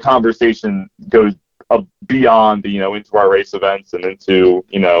 The conversation goes beyond, into our race events and into,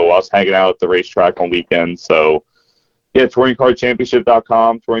 us hanging out at the racetrack on weekends. So, yeah,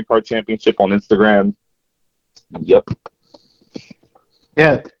 touringcarchampionship.com, Touring Car Championship on Instagram. Yep.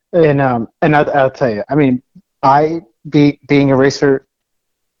 Yeah, and I'll tell you, I mean, being a racer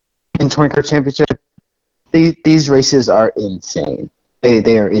in Touring Car Championship, these races are insane.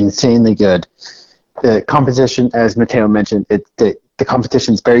 They are insanely good. The competition, as Matteo mentioned, the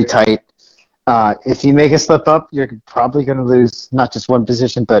competition is very tight. If you make a slip up, you're probably going to lose not just one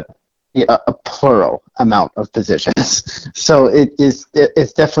position, but a plural amount of positions. So it's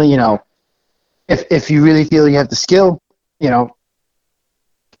definitely, if you really feel you have the skill,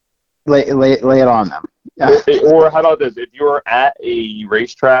 lay it on them. Or how about this? If you're at a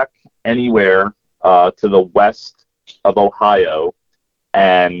racetrack anywhere to the west of Ohio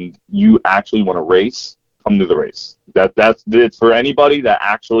and you actually want to race, come to the race. It's for anybody that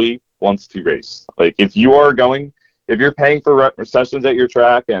actually wants to race. Like if you're paying for sessions at your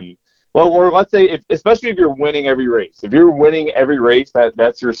track, and or let's say, especially if you're winning every race. If you're winning every race,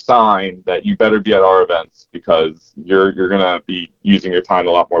 that's your sign that you better be at our events, because you're gonna be using your time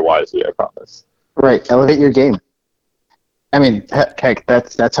a lot more wisely. I promise. Right, elevate your game. I mean, heck,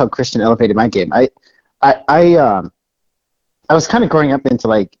 that's how Christian elevated my game. I was kind of growing up into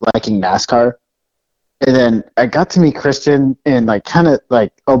liking NASCAR, and then I got to meet Christian and kind of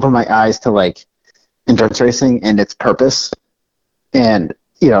opened my eyes to endurance racing and its purpose. And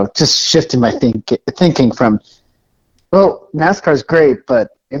just shifted my thinking from, well, NASCAR's great,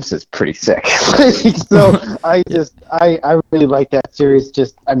 but IMSA is pretty sick. So I really like that series.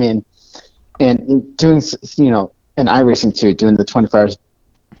 And doing, and iRacing too, doing the 24 hours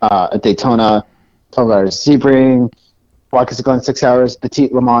at Daytona, 12 hours Sebring, Watkins Glen 6 hours, Petit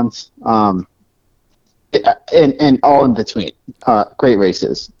Le Mans, and all in between. Great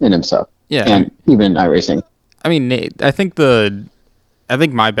races in IMSA. Yeah, and even iRacing. I mean, Nate, I think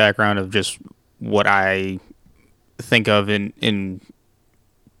my background of just what I think of in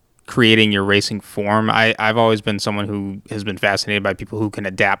creating your racing form, I've always been someone who has been fascinated by people who can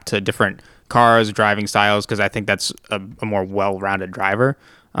adapt to different cars, driving styles, because I think that's a more well-rounded driver.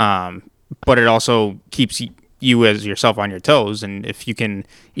 But it also keeps you as yourself on your toes, and if you can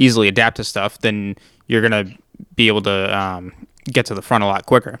easily adapt to stuff, then you're gonna be able to get to the front a lot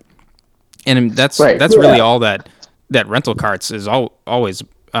quicker. And that's really all that rental karts is always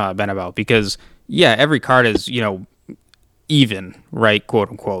been about, because every kart is even, right, quote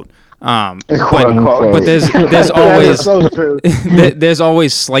unquote. But there's always there's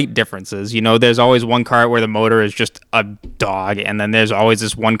always slight differences. There's always one kart where the motor is just a dog, and then there's always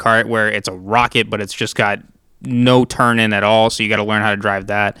this one kart where it's a rocket, but it's just got no turn in at all. So you got to learn how to drive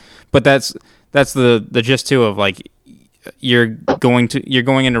that. But that's the gist too of like you're going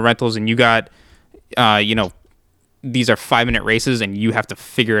into rentals, and you got these are 5-minute races, and you have to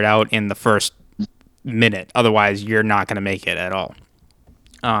figure it out in the first minute. Otherwise, you're not going to make it at all.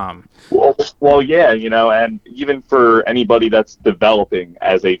 Well, yeah, and even for anybody that's developing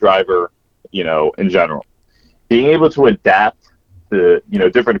as a driver, in general, being able to adapt to,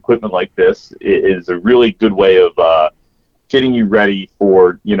 different equipment like this is a really good way of getting you ready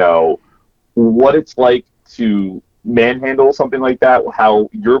for, what it's like to manhandle something like that, how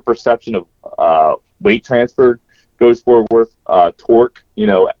your perception of weight transfer goes forward, torque,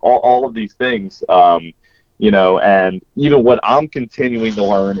 all of these things, and even what I'm continuing to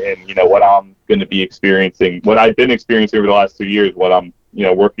learn, and what I'm going to be experiencing, what I've been experiencing over the last 2 years, what I'm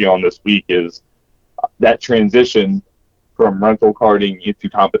working on this week is that transition from rental karting into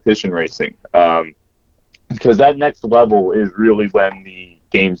competition racing, because that next level is really when the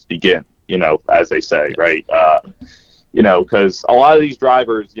games begin, as they say, right? Because a lot of these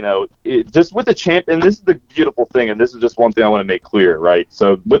drivers, just with the champ, and this is the beautiful thing, and this is just one thing I want to make clear, right?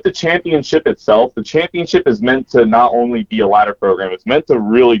 So with the championship itself, the championship is meant to not only be a ladder program, it's meant to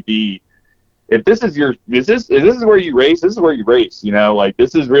really be, if this is this is where you race, this is where you race, like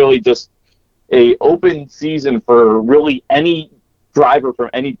this is really just a open season for really any driver from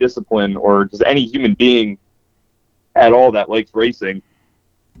any discipline or just any human being at all that likes racing,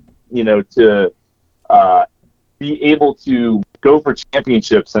 to be able to go for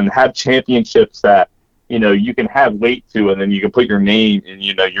championships and have championships that you can have weight to, and then you can put your name, and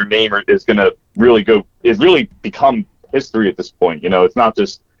your name is going to really become history at this point. It's not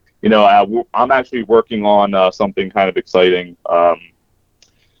just I'm actually working on something kind of exciting.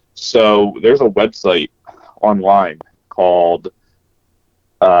 So there's a website online called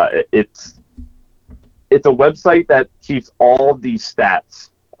it's a website that keeps all of these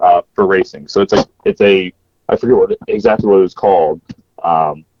stats for racing. So it's a I forget exactly what it was called,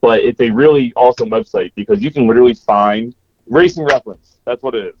 but it's a really awesome website because you can literally find Racing Reference. That's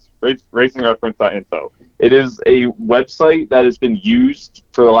what it is. RacingReference.info. It is a website that has been used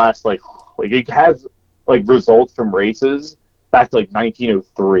for the last like it has results from races back to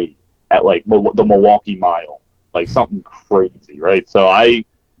 1903 at the Milwaukee Mile, something crazy, right? So I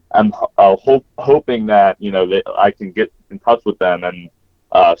am hoping that that I can get in touch with them and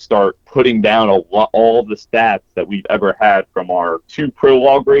start putting down all of the stats that we've ever had from our 2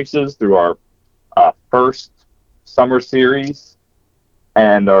 prologue races through our first summer series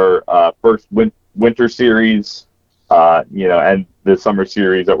and our first winter series, and the summer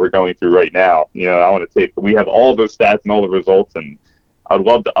series that we're going through right now. I want to take, we have all those stats and all the results, and I'd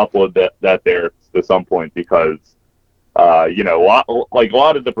love to upload that there to some point because, a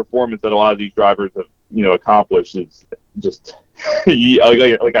lot of the performance that a lot of these drivers have, accomplished is just,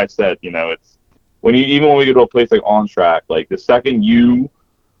 like I said, it's when we go to a place like On Track, the second you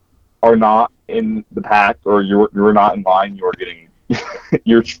are not in the pack or you're not in line,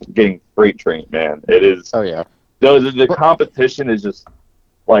 you're getting freight trained, man. It is. Oh yeah. The competition is just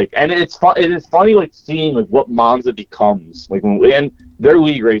and it is funny seeing what Monza becomes and their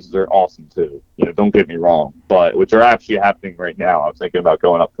league races are awesome too. Don't get me wrong, but which are actually happening right now. I was thinking about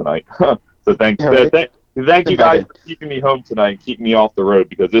going up tonight. So thank you guys for keeping me home tonight and keeping me off the road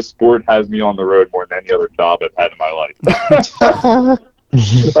because this sport has me on the road more than any other job I've had in my life.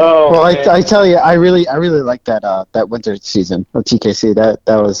 Oh, Well, man. I tell you, I really like that winter season of TKC.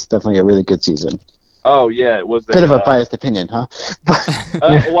 That was definitely a really good season. Oh, yeah, it was Bit of a biased opinion, huh?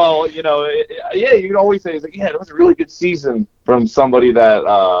 well, yeah, you can always say, it's like, yeah, it was a really good season from somebody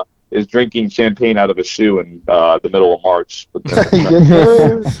that is drinking champagne out of a shoe in the middle of March.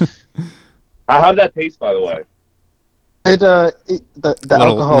 How'd that taste, by the way? The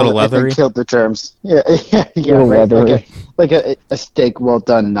alcohol little I think leathery? killed the germs. Yeah, yeah, Little right. leathery. Like a steak well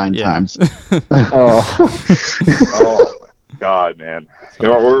done 9 Yeah. times. Oh, Oh, my God, man.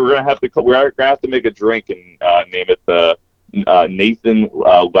 We're gonna have to make a drink and name it the Nathan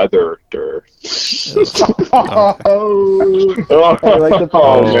Leather. Oh, I like the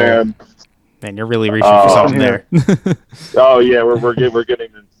Oh, Oh. man. Man, you're really reaching for something there. Oh, yeah, we're getting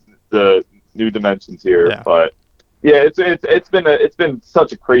the new dimensions here, Yeah. but yeah, it's been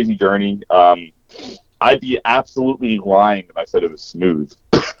such a crazy journey. I'd be absolutely lying if I said it was smooth.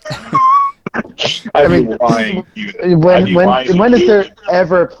 I'd be lying. When is there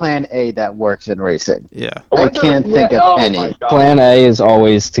ever plan A that works in racing? Yeah. I can't think of any. Plan A is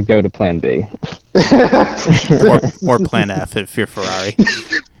always to go to Plan B. Or Plan F if you're Ferrari.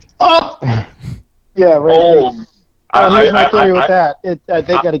 Oh! Yeah, right. Oh, Here's my theory with that. They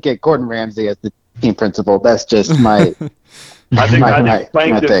got to get Gordon Ramsay as the team principal. That's just my. I think my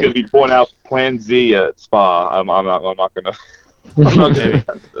Plankton's thing. going to be pulling out Plan Z at Spa. I'm not going to. I'm not going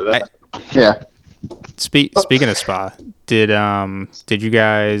to do that. Yeah. Speaking of Spa, did you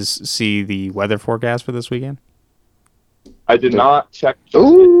guys see the weather forecast for this weekend? I did not check.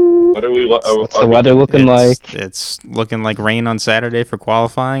 Ooh. What are we? What's the weather looking like? It's looking like rain on Saturday for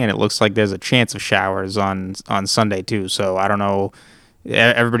qualifying, and it looks like there's a chance of showers on Sunday too. So I don't know.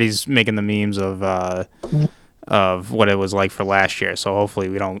 Everybody's making the memes of what it was like for last year. So hopefully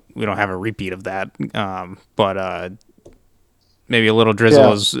we don't have a repeat of that. But maybe a little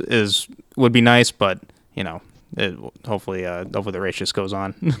drizzle is would be nice, but hopefully the race just goes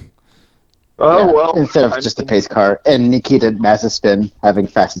on. Oh, well. Instead of just a pace car and Nikita Mazepin having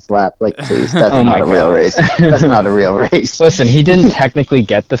fastest lap, like please, that's Oh not my a real God. race. That's not a real race. Listen, he didn't technically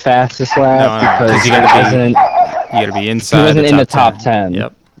get the fastest lap No, because you he gotta be inside. he wasn't in the top 10. 10.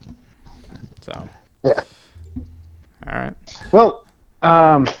 Yep. So. Yeah. All right. Well,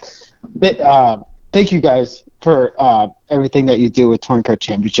 thank you guys for everything that you do with Touring Car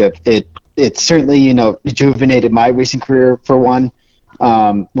Championship. It certainly rejuvenated my racing career for one,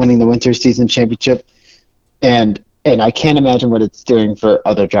 winning the winter season championship, and I can't imagine what it's doing for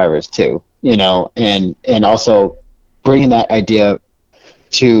other drivers too. And also bringing that idea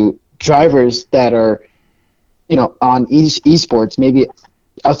to drivers that are on esports, maybe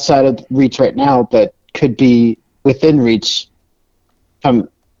outside of reach right now, but could be within reach from a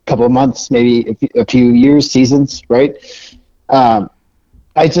couple of months, maybe a few years, seasons, right? I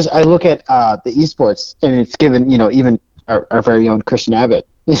look at the esports, and it's given even our very own Christian Abbott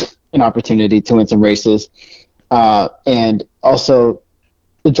an opportunity to win some races, and also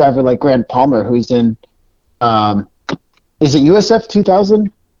the driver like Grant Palmer, who's in is it USF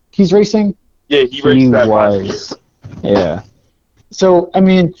 2000 he's racing? Yeah, he raced that last year. Yeah. So I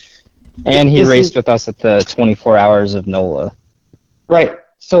mean, And he raced with us at the 24 Hours of NOLA. right.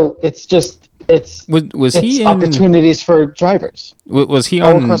 So it's Was he in, opportunities for drivers. was he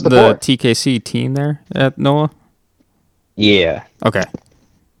all on across the the board. TKC team there at NOAA? Yeah. Okay.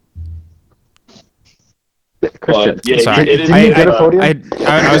 Christian, yeah, Sorry. it is. Didn't you get a podium?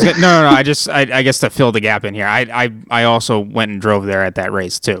 I was no. I guess to fill the gap in here, I also went and drove there at that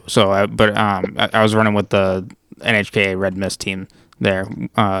race too. So, I was running with the NHKA Red Mist team there.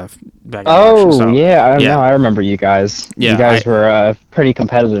 Back in March, so, yeah. I remember you guys. Yeah, you guys were pretty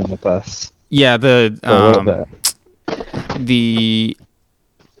competitive with us. Yeah, For a little bit. the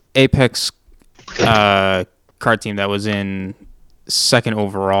Apex kart team that was in second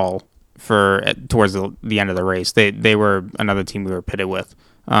overall towards the end of the race. They were another team we were pitted with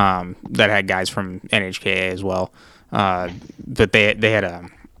that had guys from NHKA as well. But they had a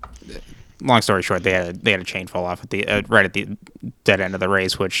long story short, they had a chain fall off at right at the dead end of the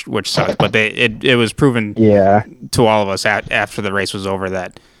race, which sucked. But it was proven to all of us after the race was over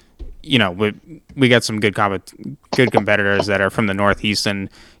that we got some good competitors that are from the Northeast, and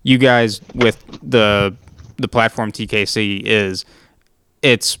you guys with the platform TKC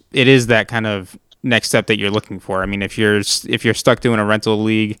it is that kind of next step that you're looking for. I mean, if you're stuck doing a rental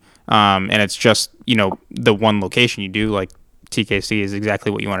league, and it's just the one location you do, like TKC is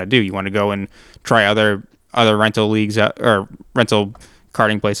exactly what you want to do. You want to go and try other rental leagues or rental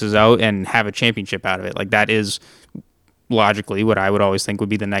karting places out and have a championship out of it. Like that is logically what I would always think would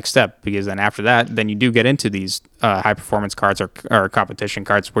be the next step, because then after that, then you do get into these high performance karts or competition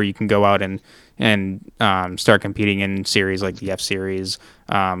karts where you can go out and start competing in series like the F series,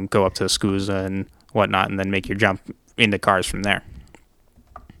 go up to SCUSA and whatnot, and then make your jump into cars from there.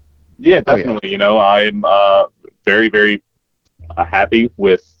 Yeah, definitely. You know, I'm very, very happy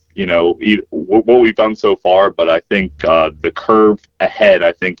with, you know, what we've done so far, but I think the curve ahead,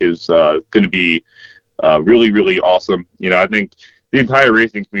 I think, is going to be really, really awesome. You know, I think the entire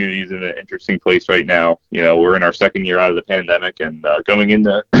racing community is in an interesting place right now. You know, we're in our second year out of the pandemic, and going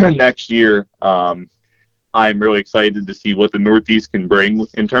into next year, I'm really excited to see what the Northeast can bring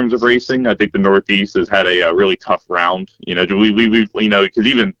in terms of racing. I think the Northeast has had a really tough round. You know, we you know, because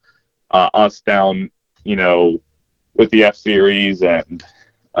even us down, you know, with the F Series and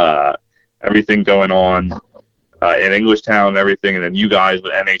everything going on in Englishtown and everything, and then you guys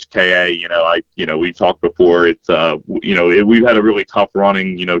with NHKA, you know, we talked before. It's you know, we've had a really tough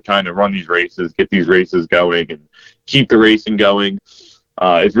running, you know, trying to run these races, get these races going, and keep the racing going.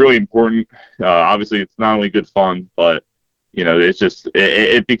 It's really important. Obviously, it's not only good fun, but you know, it's just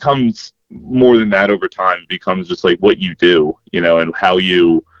it becomes more than that over time. It becomes just like what you do, you know, and how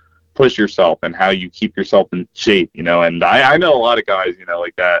you push yourself and how you keep yourself in shape, you know. And I know a lot of guys, you know,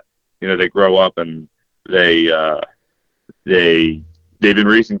 like that. You know, they grow up and they've been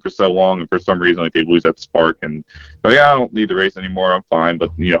racing for so long, and for some reason, like, they lose that spark, and like, I don't need to race anymore. I'm fine.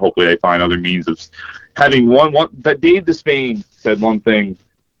 But you know, hopefully, they find other means of having one. That Dave Despain said one thing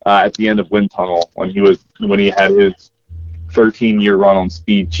at the end of Wind Tunnel when he had his 13-year run on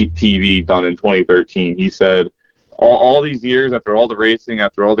Speed TV done in 2013. He said, all these years, after all the racing,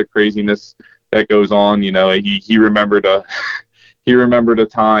 after all the craziness that goes on, you know, he remembered a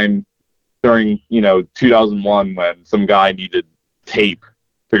time during, you know, 2001 when some guy needed tape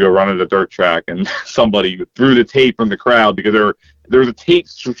to go run at a dirt track, and somebody threw the tape from the crowd because there was a tape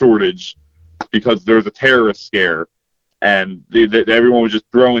shortage because there was a terrorist scare, and everyone was just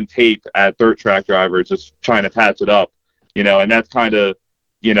throwing tape at dirt track drivers, just trying to patch it up, you know. And that's kind of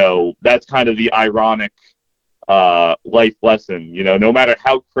the ironic life lesson, you know. No matter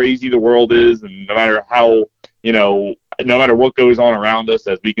how crazy the world is, and no matter how, you know, no matter what goes on around us,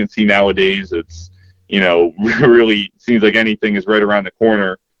 as we can see nowadays, it's, you know, really seems like anything is right around the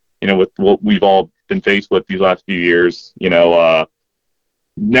corner, you know, with what we've all been faced with these last few years. You know,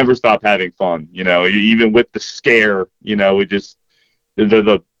 never stop having fun, you know, even with the scare, you know. It just,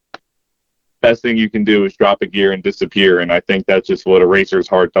 the best thing you can do is drop a gear and disappear. And I think that's just what a racer's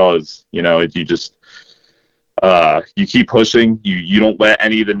heart does, you know. You just, you keep pushing, you don't let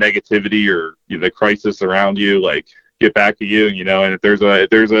any of the negativity or, you know, the crisis around you, like, get back to you, you know. And if there's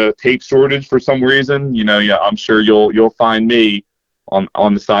a tape shortage for some reason, you know, yeah, I'm sure you'll find me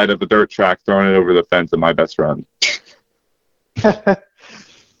on the side of the dirt track throwing it over the fence at my best friend.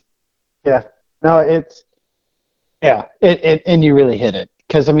 Yeah. No, it's, yeah, and you really hit it.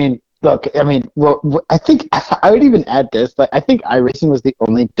 Because, I mean, look, I mean, well, I think I would even add this, like, I think iRacing was the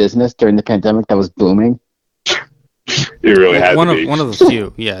only business during the pandemic that was booming. It really had one to of be. one of the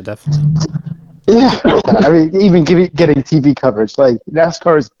few, yeah, definitely. Yeah, I mean, even getting TV coverage, like,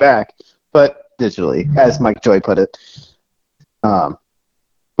 NASCAR is back, but digitally, as Mike Joy put it.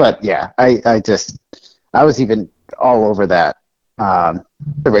 But yeah, I was even all over that.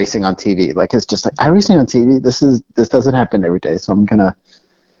 The racing on TV, like, it's just like, iRacing on TV. This doesn't happen every day, so I'm gonna.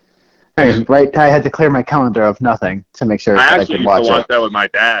 Right, I had to clear my calendar of nothing to make sure I that I actually could used to watch it. that with my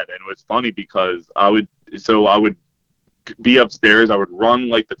dad, and it was funny because I would be upstairs. I would run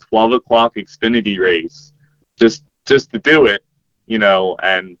like the 12 o'clock Xfinity race just to do it, you know.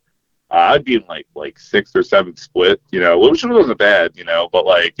 And I'd be in like sixth or seventh split, you know, which wasn't bad, you know, but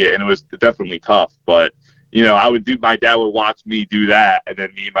like, yeah, and it was definitely tough. But you know, my dad would watch me do that, and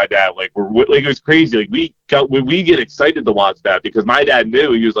then me and my dad, like, it was crazy. Like, we get excited to watch that because my dad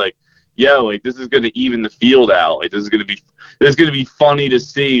knew. He was like, yo, like, this is going to even the field out. Like, this is going to be funny to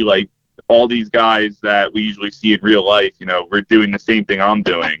see, like, all these guys that we usually see in real life, you know, we're doing the same thing I'm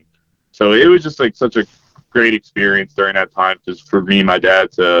doing. So it was just like such a great experience during that time, just for me and my dad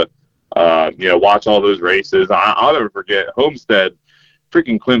to, you know, watch all those races. I'll never forget Homestead.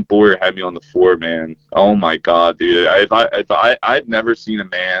 Freaking Clint Boyer had me on the floor, man. Oh my God, dude! I'd never seen a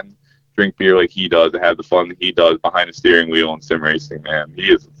man drink beer like he does and have the fun that he does behind the steering wheel in sim racing, man. He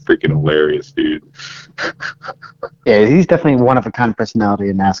is freaking hilarious, dude. Yeah, he's definitely one of a kind personality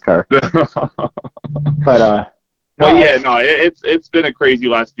in NASCAR. But yeah, no, it's been a crazy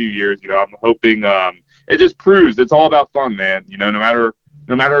last few years. You know, I'm hoping it just proves it's all about fun, man. You know, no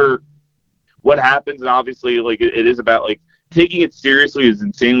matter what happens, and obviously, like, it is about, like, taking it seriously is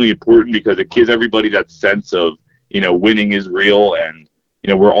insanely important because it gives everybody that sense of, winning is real, and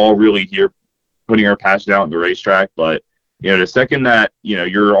we're all really here putting our passion out on the racetrack. But the second that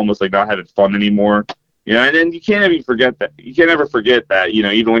you're almost like not having fun anymore, and then you can't ever forget that. You can't ever forget that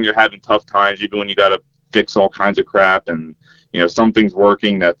even when you're having tough times, even when you got to fix all kinds of crap, and something's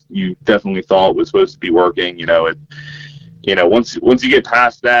working that you definitely thought was supposed to be working. Once you get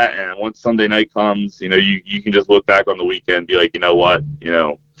past that, and once Sunday night comes, you can just look back on the weekend and be like, you know what,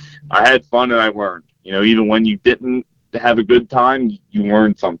 I had fun and I learned. Even when you didn't have a good time, you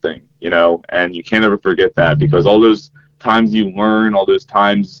learned something. And you can't ever forget that, because all those times you learn, all those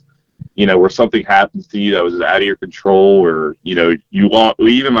times, where something happens to you that was out of your control, or you lost.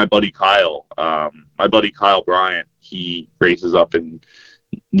 Even my buddy Kyle Bryant, he races up in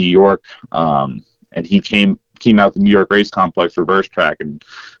New York, and he came out the New York Race Complex reverse track, and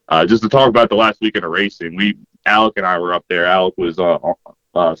just to talk about the last weekend of racing, Alec and I were up there. Alec was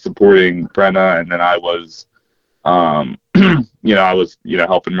supporting Brenna, and then I was helping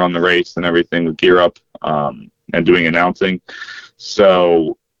run the race and everything with Gear Up, and doing announcing.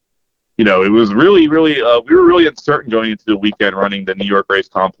 So it was really, really, we were really uncertain going into the weekend running the New York Race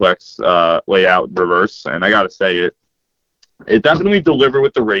Complex layout in reverse, and I got to say it definitely delivered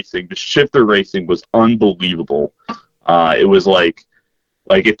with the racing. The shifter racing was unbelievable. It was like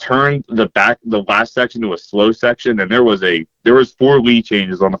it turned the last section to a slow section, and there was 4 lead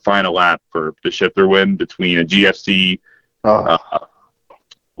changes on the final lap for the shifter win between a GFC. What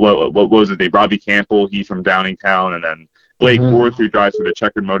was his name? Robbie Campbell. He's from Downingtown, and then Blake Forth, who drives for the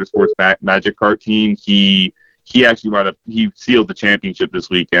Checkered Motorsports Magic Kart team. He actually he sealed the championship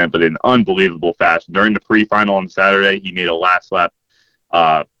this weekend, but in unbelievable fashion. During the pre-final on Saturday, he made a last lap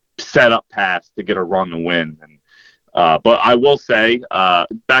setup pass to get a run to win. And but I will say,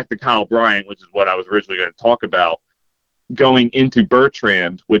 back to Kyle Bryant, which is what I was originally going to talk about, going into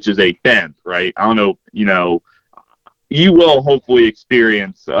Bertrand, which is a bend, right? I don't know, you will hopefully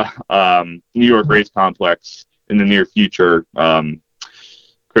experience New York Race Complex in the near future.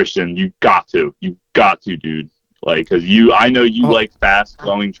 Christian, you've got to, dude. Like, because I know you like fast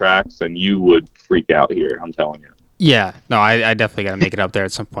flowing tracks, and you would freak out here. I'm telling you. Yeah, no, I definitely got to make it up there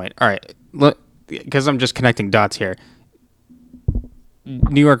at some point. All right, because I'm just connecting dots here.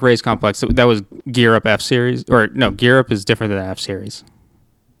 New York Race Complex, that was Gear Up F Series, or no, Gear Up is different than F Series.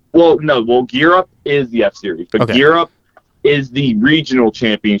 Well, no, Gear Up is the F Series, but okay. Gear Up is the regional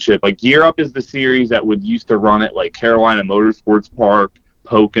championship. Like, Gear Up is the series that would used to run at like Carolina Motorsports Park,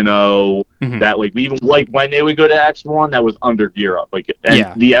 Pocono. That like even like when they would go to X1, that was under Gear Up. Like,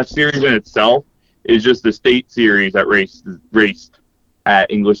 and the F Series in itself is just the state series that raced at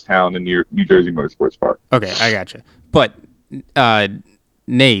Englishtown and New Jersey Motorsports Park. Okay, I gotcha. But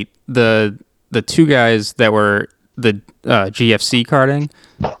Nate, the 2 guys that were the GFC karting,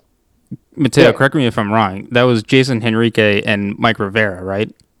 Mateo, correct me if I'm wrong, that was Jason Henrique and Mike Rivera,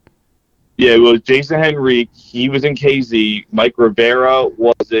 right? Yeah, it was Jason Henrique. He was in KZ. Mike Rivera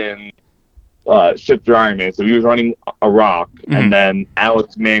was in Shifter Ironman, so he was running a rock. And then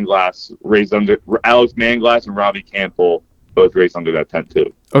Alex Manglass and Robbie Campbell both raced under that tent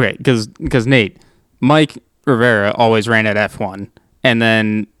too. Okay, because Nate, Mike Rivera always ran at F1, and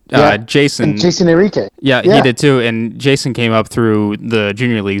then Jason Enrique. Yeah, he did too. And Jason came up through the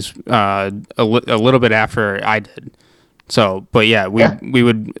junior leagues a little bit after I did. So, but we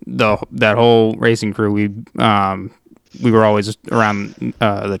would that whole racing crew. We were always around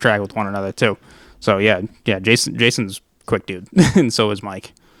the track with one another too. So Jason's quick dude, and so is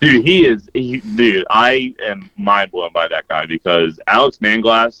Mike. Dude, I am mind blown by that guy, because Alex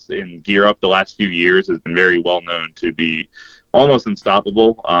Manglass in Gear Up the last few years has been very well known to be almost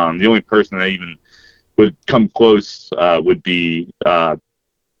unstoppable. The only person that even would come close would be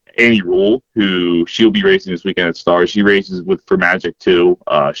Annie Rule, who she'll be racing this weekend at Stars. She races for Magic too.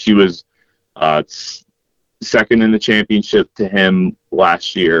 She was second in the championship to him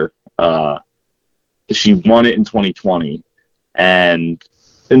last year. She won it in 2020, and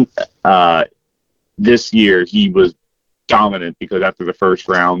this year he was dominant, because after the first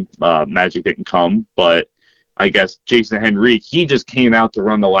round, Magic didn't come, but I guess Jason Henrique, he just came out to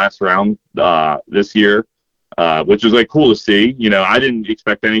run the last round this year, which was like cool to see. I didn't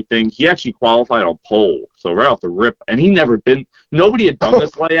expect anything. He actually qualified on pole, so right off the rip. And nobody had done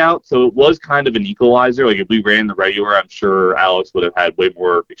this layout, so it was kind of an equalizer. Like, if we ran the regular, I'm sure Alex would have had way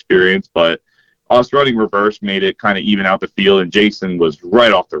more experience, but us running reverse made it kind of even out the field, and Jason was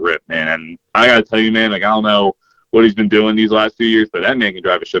right off the rip, man. And I gotta tell you, man, like, I don't know what he's been doing these last few years, but that man can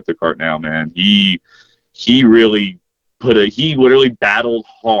drive a shifter cart now, man. He really battled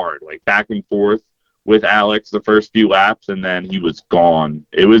hard, like back and forth with Alex the first few laps, and then he was gone.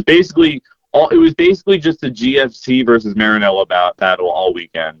 It was basically it was basically just a GFC versus Maranello battle all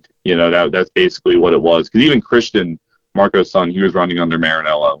weekend. That's basically what it was. Because even Christian, Marco's son, he was running under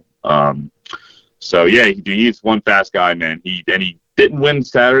Maranello. So yeah, he's one fast guy, man. He didn't win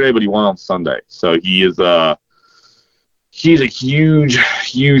Saturday, but he won on Sunday. So he's a huge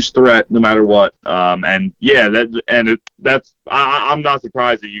threat no matter what. And yeah, I'm not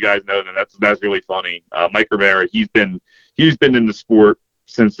surprised that you guys know that. That's really funny. Mike Rivera, he's been in the sport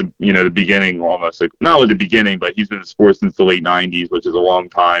since the beginning, almost, like not really the beginning, but he's been in the sport since the late '90s, which is a long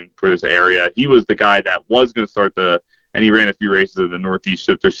time for this area. He was the guy that was going to start and he ran a few races of the Northeast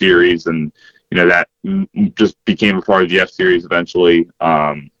Shifter Series, and that just became a part of the F Series eventually.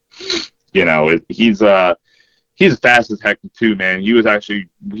 He's fast as heck too, man.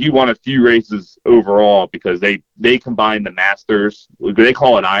 He won a few races overall because they combined the Masters. They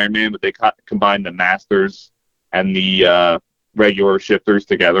call it Ironman, but they combined the Masters and the regular shifters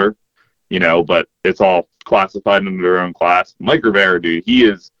together. But it's all classified into their own class. Mike Rivera, dude, he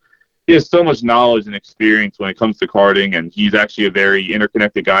has so much knowledge and experience when it comes to karting, and he's actually a very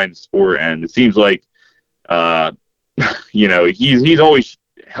interconnected guy in the sport. And it seems like, he's always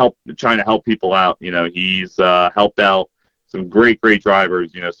trying to help people out. He's helped out some great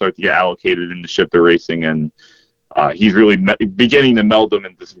drivers, start to get allocated into shifter racing, and he's really beginning to meld them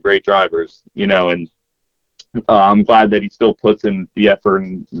into some great drivers. And I'm glad that he still puts in the effort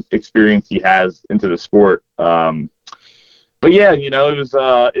and experience he has into the sport. But yeah,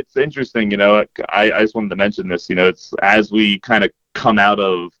 it's interesting. I just wanted to mention this. It's as we kind of come out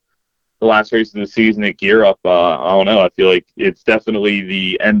of the last race of the season at Gear Up. I don't know. I feel like it's definitely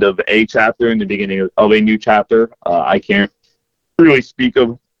the end of a chapter and the beginning of a new chapter. I can't really speak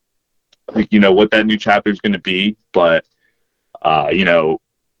of what that new chapter is going to be, but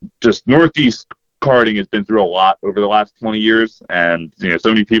just Northeast karting has been through a lot over the last 20 years, and so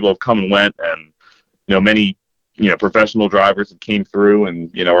many people have come and went, and many professional drivers have came through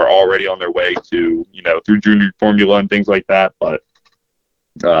and are already on their way to through junior formula and things like that. But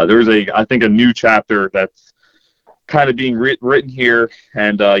there's I think a new chapter that's kind of being written here,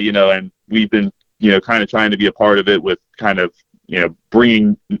 and and we've been kind of trying to be a part of it with kind of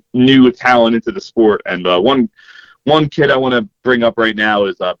bringing new talent into the sport. And one kid I want to bring up right now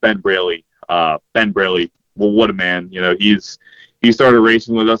is Ben Braley. Ben Braley, well, what a man! He started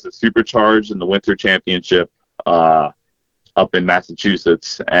racing with us at Supercharged in the Winter Championship up in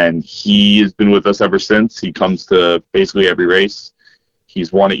Massachusetts, and he has been with us ever since. He comes to basically every race.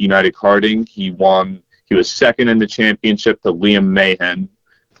 He's won at United Karting. He was second in the championship to Liam Mahan.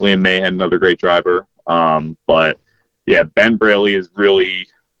 Liam Mahan, another great driver. But yeah, Ben Braley has really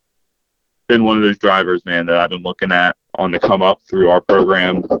been one of those drivers, man, that I've been looking at on the come up through our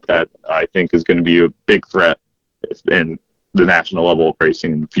program that I think is going to be a big threat in the national level of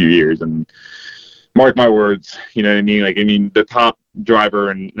racing in a few years. And mark my words, you know what I mean? Like, the top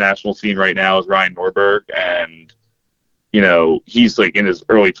driver in national scene right now is Ryan Norberg, and he's like in his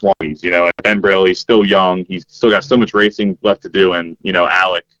early 20s, and Ben Braley's still young. He's still got so much racing left to do. And,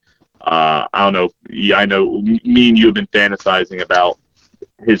 Alec, I don't know. I know me and you have been fantasizing about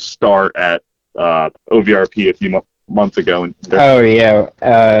his start at OVRP a few months ago. Oh, yeah.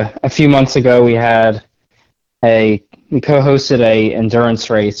 A few months ago, we co-hosted a endurance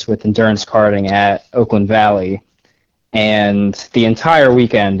race with Endurance Karting at Oakland Valley. And the entire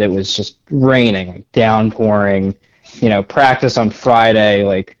weekend, it was just raining, like downpouring. Practice on Friday,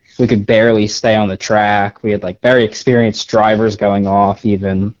 like we could barely stay on the track. We had like very experienced drivers going off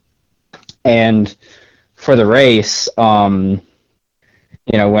even. And for the race, when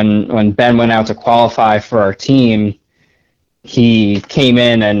Ben went out to qualify for our team, he came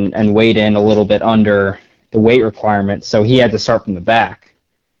in and weighed in a little bit under the weight requirement, so he had to start from the back.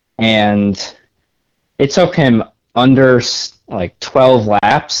 And it took him under like 12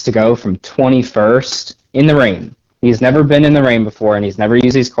 laps to go from 21st in the rain. He's never been in the rain before, and he's never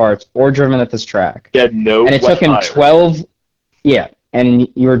used these karts or driven at this track. He had no and it took him 12. Yeah, and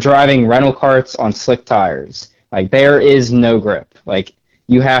you were driving rental karts on slick tires. Like, there is no grip. Like,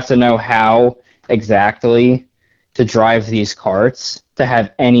 you have to know how exactly to drive these karts to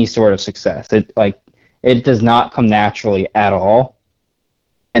have any sort of success. It does not come naturally at all.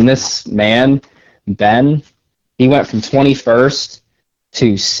 And this man, Ben, he went from 21st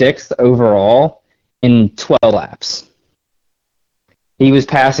to 6th overall in 12 laps. He was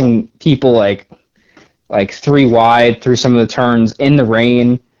passing people like 3 wide through some of the turns in the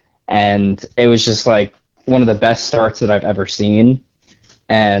rain, and it was just like one of the best starts that I've ever seen.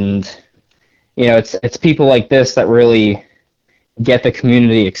 And it's people like this that really get the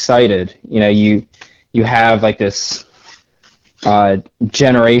community excited. You have like this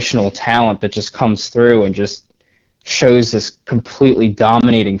generational talent that just comes through and just shows this completely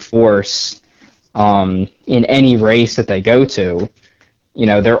dominating force in any race that they go to.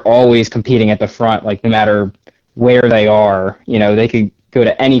 They're always competing at the front, like no matter where they are. They could go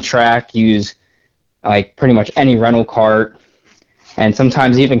to any track, use like pretty much any rental cart, and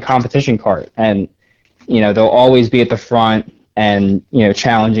sometimes even competition cart, and they'll always be at the front and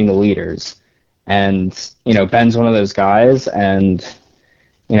challenging the leaders. And Ben's one of those guys, and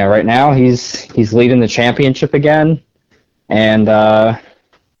right now he's leading the championship again, and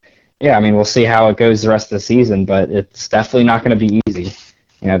yeah, I mean, we'll see how it goes the rest of the season, but it's definitely not going to be easy.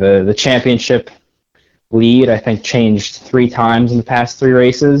 The championship lead, I think, changed 3 times in the past 3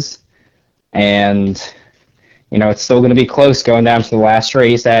 races, and it's still going to be close going down to the last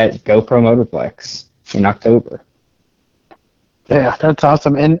race at GoPro Motorplex in October. Yeah, that's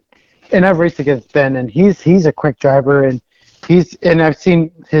awesome. And I've raced against Ben, and he's a quick driver, and I've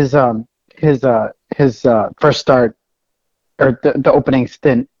seen his first start, or the opening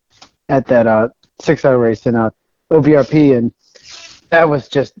stint at that 6-hour race in OVRP, and that was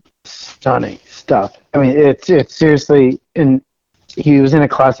just stunning stuff. I mean, it's seriously, and he was in a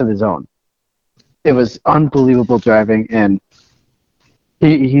class of his own. It was unbelievable driving, and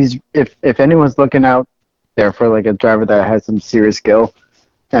he's if anyone's looking out there for like a driver that has some serious skill,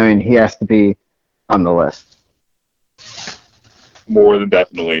 I mean, he has to be on the list. More than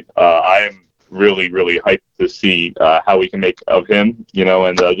definitely. I am really, really hyped to see how we can make of him,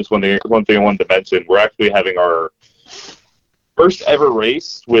 and just one thing I wanted to mention, we're actually having our first ever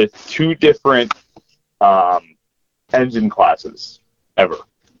race with 2 different engine classes ever.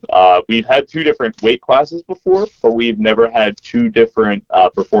 We've had 2 different weight classes before, but we've never had 2 different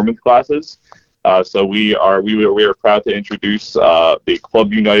performance classes. So we are proud to introduce the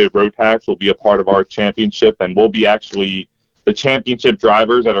Club United Rotax will be a part of our championship, and we'll be actually the championship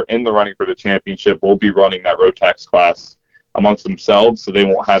drivers that are in the running for the championship will be running that Rotax class amongst themselves, so they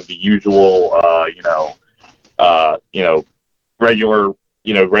won't have the usual regular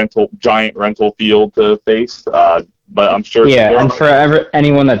giant rental field to face. But I'm sure. Yeah, and for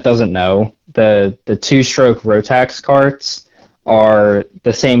anyone that doesn't know, the 2-stroke Rotax carts are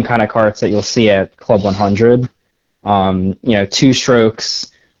the same kind of carts that you'll see at Club 100. 2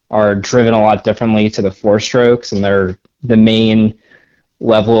 strokes are driven a lot differently to the 4 strokes, and they're the main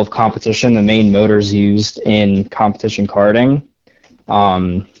level of competition, the main motors used in competition karting.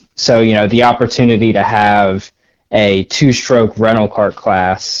 So, the opportunity to have a 2-stroke rental kart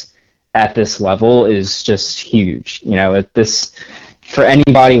class at this level is just huge. For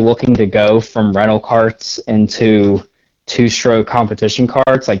anybody looking to go from rental karts into 2-stroke competition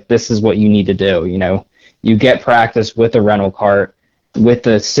karts, like, this is what you need to do. You get practice with a rental kart with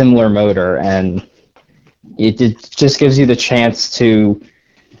a similar motor, and it just gives you the chance to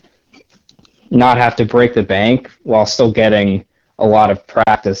not have to break the bank while still getting a lot of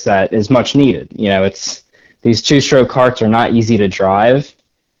practice that is much needed. These 2-stroke karts are not easy to drive.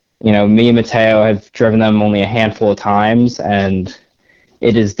 Me and Mateo have driven them only a handful of times, and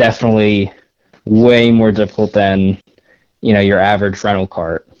it is definitely way more difficult than, your average rental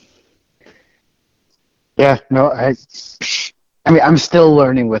kart. Yeah, no, I mean, I'm still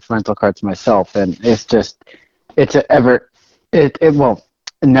learning with rental karts myself, and it's a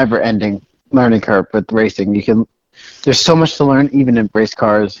never-ending learning curve with racing. There's so much to learn, even in race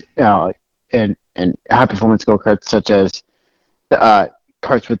cars, and high-performance go-karts, such as the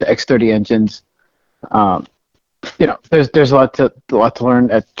karts with the X30 engines. There's a lot to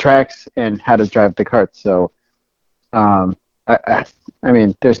learn at tracks and how to drive the karts. So, I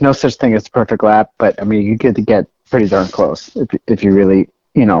mean, there's no such thing as a perfect lap, but I mean, you get to get pretty darn close if you really,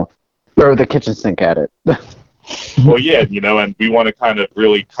 throw the kitchen sink at it. Well, yeah, and we want to kind of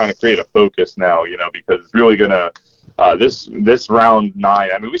create a focus now, because it's really gonna this round 9.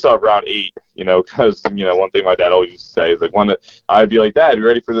 I mean, we still have round 8, because one thing my dad always used to say is like, I'd be like, Dad, you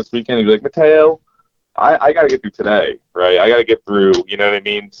ready for this weekend? He'd be like, Mateo, I got to get through today, right? I got to get through, you know what I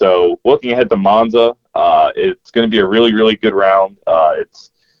mean? So looking ahead to Monza, it's going to be a really, really good round.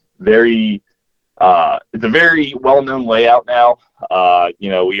 It's a very well-known layout now.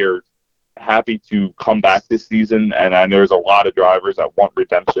 We are happy to come back this season, and I know there's a lot of drivers that want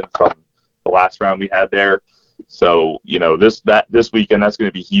redemption from the last round we had there. So, this weekend, that's going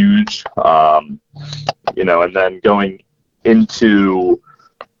to be huge. And then going into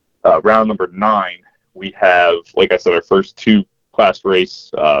round number 9, we have, like I said, our first 2-class race.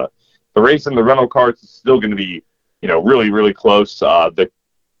 The race in the rental karts is still going to be, really, really close. The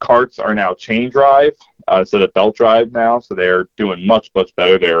karts are now chain drive instead of belt drive now, so they're doing much, much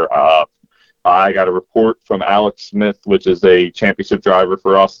better. They're I got a report from Alex Smith, which is a championship driver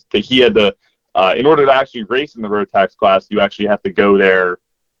for us, that he had to, in order to actually race in the road tax class, you actually have to go there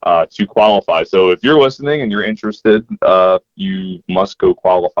to qualify. So if you're listening and you're interested, you must go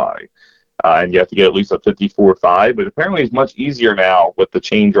qualify. And you have to get at least a 54.5, but apparently it's much easier now with the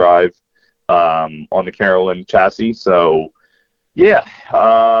chain drive on the Carolyn chassis. So, yeah,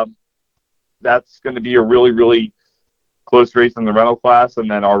 that's going to be a really, really close race in the rental class, and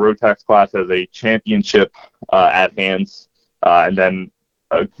then our road tax class has a championship at hands. And then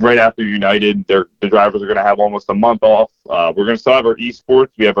right after United, the drivers are going to have almost a month off. We're going to still have our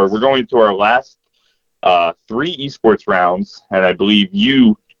esports. We're going to our last 3 esports rounds, and I believe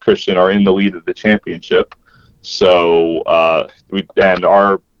you, Christian, are in the lead of the championship. So and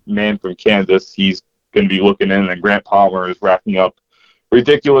our man from Kansas, he's going to be looking in, and Grant Palmer is racking up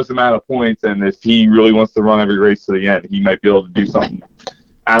ridiculous amount of points, and if he really wants to run every race to the end, he might be able to do something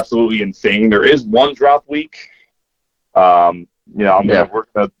absolutely insane. There is one drop week. I'm going to work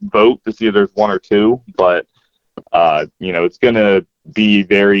the vote to see if there's 1 or 2, but it's going to be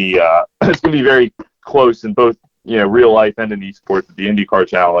very it's going to be very close in both real life and in esports at the IndyCar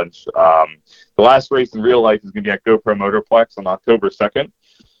Challenge. The last race in real life is going to be at GoPro Motorplex on October 2nd.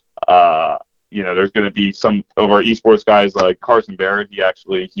 There's going to be some of our esports guys like Carson Barrett.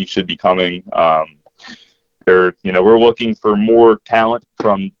 He should be coming. We're looking for more talent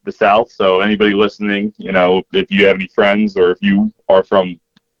from the South. So anybody listening, if you have any friends or if you are from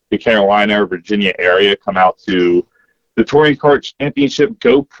the Carolina or Virginia area, come out to the Touring Kart Championship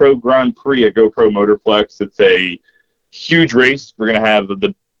GoPro Grand Prix at GoPro Motorplex. It's a huge race. We're going to have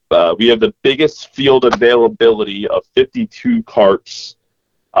we have the biggest field availability of 52 karts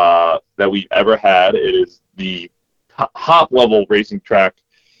that we've ever had. It is the top level racing track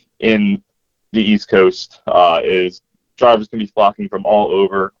in the East Coast. Drivers can be flocking from all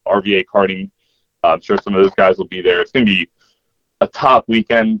over. RVA karting, I'm sure some of those guys will be there. It's going to be a top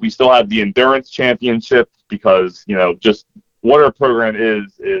weekend. We still have the Endurance Championship because, just what our program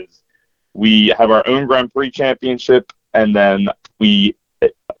is we have our own Grand Prix Championship, and then we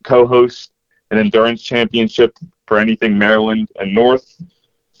co-host an Endurance Championship for anything Maryland and North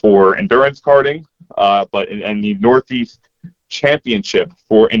for endurance karting, but the Northeast Championship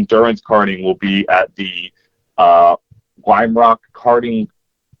for endurance karting will be at the Lime Rock Karting,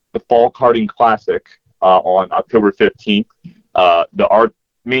 the Fall Karting Classic on October 15th. Our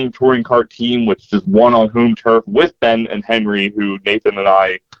main touring kart team, which just won on home turf with Ben and Henry, who Nathan and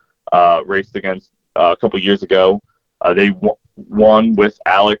I raced against a couple years ago. They won with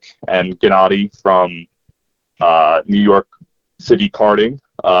Alec and Gennady from New York City Karting.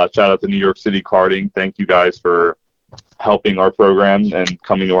 Shout out to New York City Karting. Thank you guys for helping our program and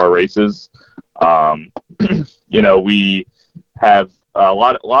coming to our races. We have a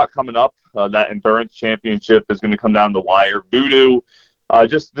lot coming up. That endurance championship is going to come down the wire. Voodoo,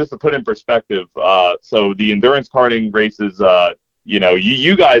 just to put in perspective. So the endurance karting races,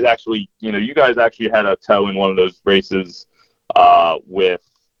 you guys actually had a toe in one of those races with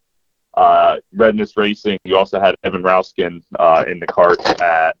Redness Racing. You also had Evan Rouskin in the cart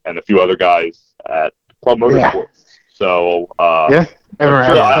and a few other guys at Club Motorsports. Yeah. So Evan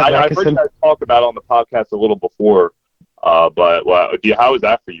I've heard you guys talk about it on the podcast a little before, but how was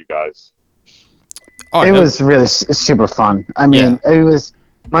that for you guys? It was really super fun. I mean, It was,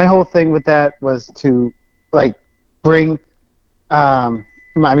 my whole thing with that was to bring,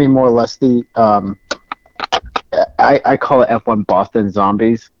 more or less the I call it F1 Boston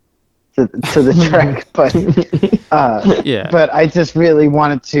Zombies to the track, but but I just really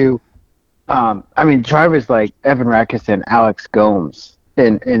wanted to. Drivers like Evan Rackus and Alex Gomes,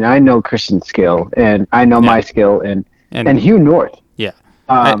 and I know Christian's skill, and I know my skill, and Hugh North. Yeah.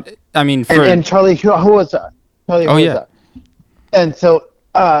 And Charlie, who was that? Was that? And so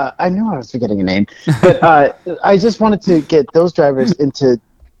I knew I was forgetting a name, but I just wanted to get those drivers into,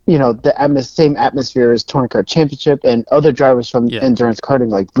 the same atmosphere as Touring Kart Championship and other drivers from endurance karting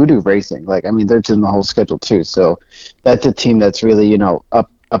like Voodoo Racing. They're doing the whole schedule too. So that's a team that's really,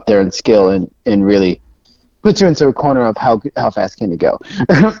 up there in skill and really puts you into a corner of how fast can you go.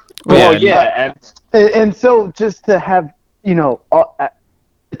 And so just to have,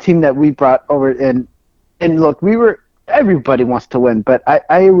 the team that we brought over and look, everybody wants to win, but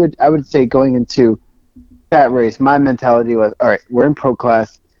I would say going into that race, my mentality was, all right, we're in pro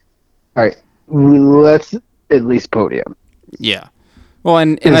class. All right, let's at least podium. Yeah. Well,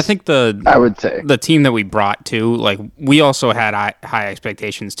 and I think I would say the team that we brought too, we also had high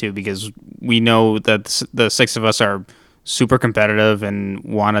expectations too, because we know that the 6 of us are super competitive and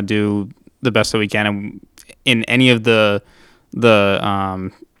want to do the best that we can. And in any of the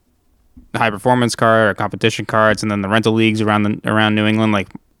high performance kart or competition karts, and then the rental leagues around New England, like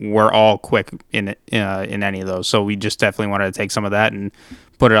we're all quick in any of those. So we just definitely wanted to take some of that and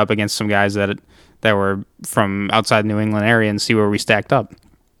put it up against some guys that were from outside New England area and see where we stacked up.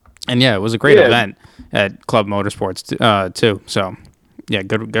 And yeah, it was a great event at Club Motorsports too. So yeah,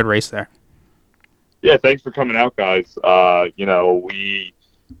 good race there. Yeah, thanks for coming out, guys. We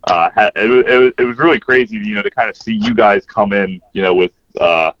it was really crazy, to kind of see you guys come in, with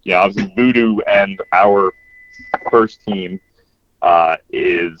obviously Voodoo, and our first team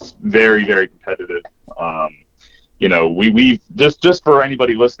is very, very competitive. We just for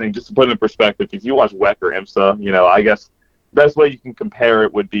anybody listening, just to put it in perspective, if you watch WEC or IMSA, I guess the best way you can compare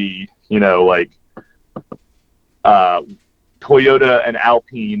it would be, like Toyota and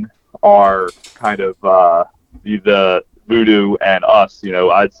Alpine are kind of the Voodoo and us.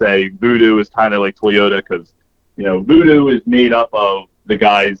 I'd say Voodoo is kind of like Toyota because, Voodoo is made up of the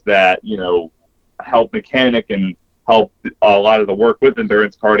guys that, help mechanic and help a lot of the work with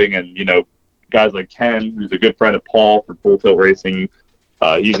endurance karting, and, guys like Ken, who's a good friend of Paul from Full Tilt Racing.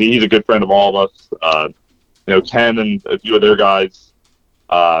 He's a good friend of all of us. Ken and a few of their guys,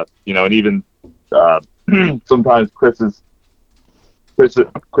 and even sometimes Chris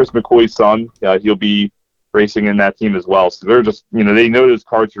McCoy's son, he'll be racing in that team as well. So they're just, they know those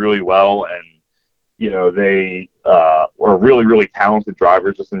karts really well, and, they are really, really talented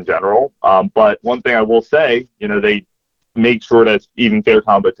drivers just in general. But one thing I will say, they make sure that it's even fair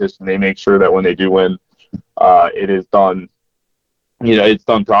competition. They make sure that when they do win, it is done, it's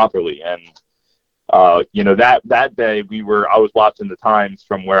done properly. And, that day I was watching the times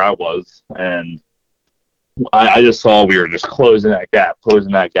from where I was, and I just saw we were just closing that gap,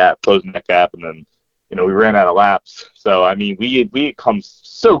 and then, we ran out of laps. So, I mean, we had come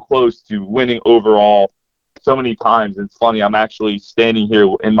so close to winning overall so many times. It's funny, I'm actually standing here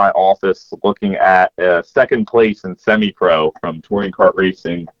in my office looking at second place in semi-pro from Touring Kart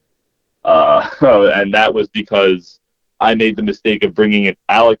Racing, and that was because I made the mistake of bringing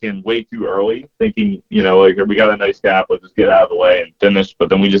Alec in way too early, thinking, like, we got a nice gap, let's just get out of the way and finish. But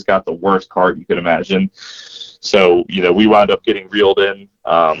then we just got the worst kart you could imagine. So, we wound up getting reeled in.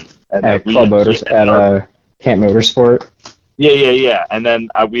 At Club Motors, at Camp Motorsport. Yeah. And then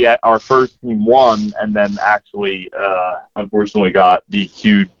we had our first team won, and then actually, unfortunately, got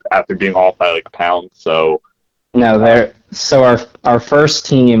DQ'd after being off by like a pound. So our first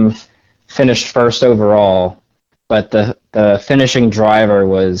team finished first overall, but the finishing driver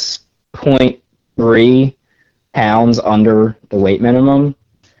was 0.3 pounds under the weight minimum,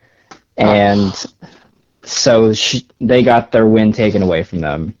 and so they got their win taken away from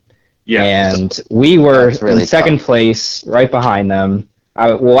them. Yeah, and we were really in second place, right behind them.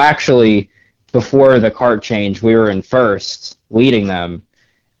 Actually, before the kart change, we were in first, leading them.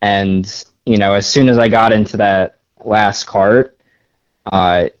 And as soon as I got into that last kart,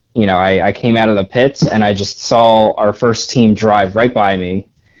 I came out of the pits and I just saw our first team drive right by me.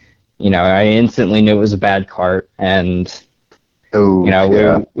 I instantly knew it was a bad kart, and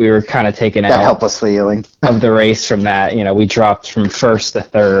we were kind of taken out. That helpless feeling of the race from that. We dropped from first to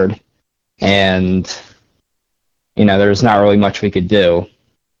third. And, there's not really much we could do.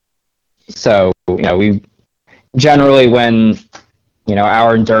 So, we generally, when,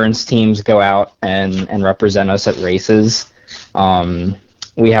 our endurance teams go out and represent us at races,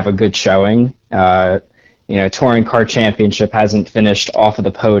 we have a good showing. Touring Kart Championship hasn't finished off of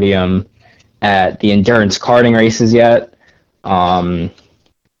the podium at the endurance karting races yet. When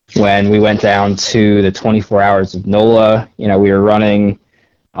we went down to the 24 hours of NOLA, we were running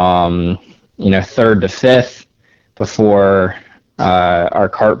third to fifth before our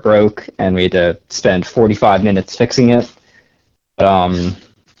kart broke, and we had to spend 45 minutes fixing it. But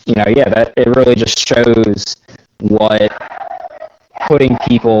that it really just shows what putting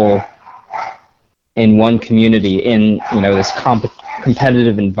people in one community in this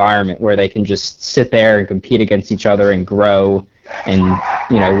competitive environment where they can just sit there and compete against each other and grow and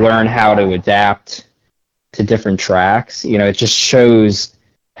learn how to adapt to different tracks. It just shows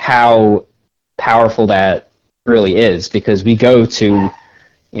how powerful that really is, because we go to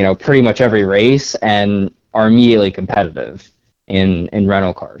pretty much every race and are immediately competitive in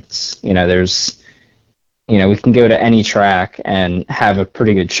rental karts. There's we can go to any track and have a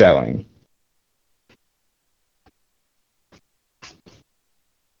pretty good showing.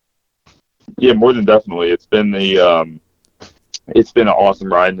 Yeah, more than definitely. It's been an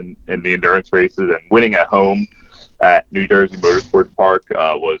awesome ride in the endurance races, and winning at home at New Jersey Motorsports Park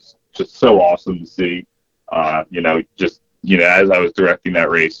was just so awesome to see. As I was directing that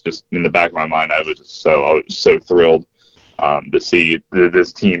race, just in the back of my mind, I was so thrilled. to see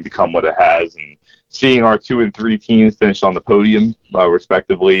this team become what it has, and seeing our 2 and 3 teams finish on the podium,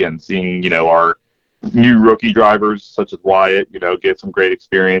 respectively, and seeing, our new rookie drivers such as Wyatt, get some great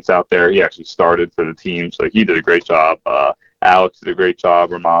experience out there. He actually started for the team, so he did a great job. Alex did a great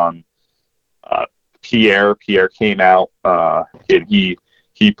job. Ramon, Pierre came out, and he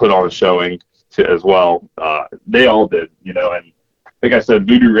put on a showing as well. They all did, and like I said,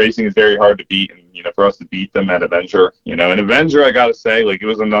 Voodoo Racing is very hard to beat, and for us to beat them at Avenger, and Avenger, I gotta say, it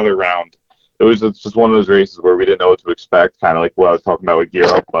was another round. It was just one of those races where we didn't know what to expect, kind of like what I was talking about with Gear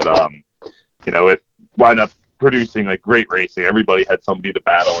Up, but it wound up producing great racing. Everybody had somebody to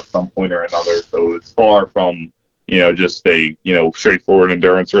battle at some point or another, so it's far from just a straightforward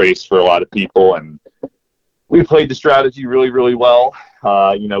endurance race for a lot of people, and we played the strategy really, really well.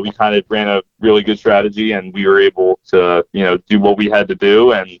 We kind of ran a really good strategy, and we were able to, do what we had to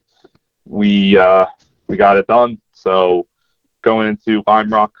do, and we got it done. So going into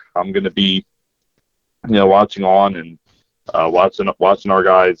Lime Rock, I'm going to be, watching on and watching our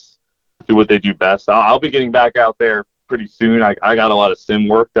guys do what they do best. I'll be getting back out there pretty soon. I got a lot of sim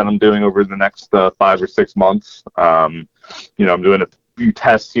work that I'm doing over the next 5 or 6 months. I'm doing a few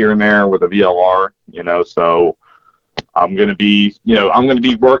tests here and there with a VLR, so I'm going to be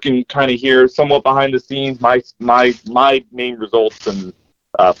working kind of here somewhat behind the scenes. My main results and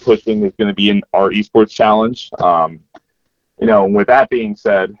pushing is going to be in our esports challenge. With that being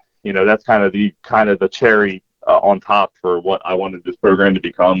said, that's kind of the cherry on top for what I wanted this program to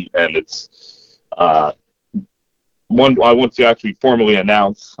become, and it's one I want to actually formally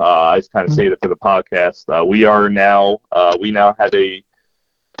announce. I just kind of say that for the podcast. We now have a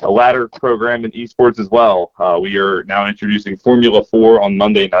ladder program in esports as well. We are now introducing Formula 4 on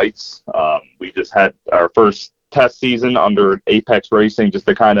Monday nights. We just had our first test season under Apex Racing just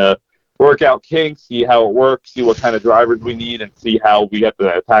to kind of work out kinks, see how it works, see what kind of drivers we need, and see how we have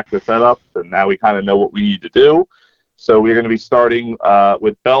to attack the setup. And now we kind of know what we need to do. So we're going to be starting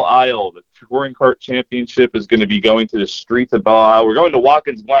with Belle Isle. The Touring Kart Championship is going to be going to the streets of Belle Isle. We're going to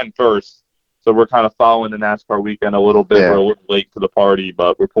Watkins Glen first, so we're kind of following the NASCAR weekend a little bit. Yeah. We're a little late to the party,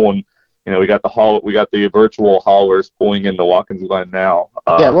 but we're pulling. We got the virtual haulers pulling into Watkins Glen now.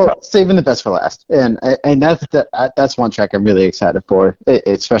 Saving the best for last, and that's one track I'm really excited for,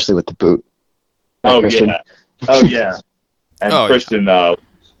 especially with the boot. Christian. And Christian, what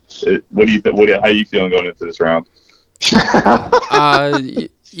do you how are you feeling going into this round? It's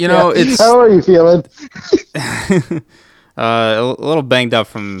how are you feeling? A little banged up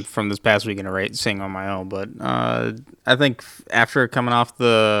from this past weekend of racing on my own, but I think after coming off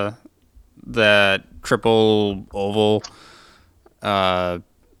the triple oval, how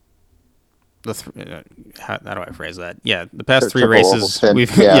do I phrase that? Yeah, the past three races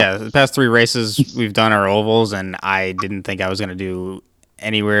the past 3 races we've done our ovals, and I didn't think I was going to do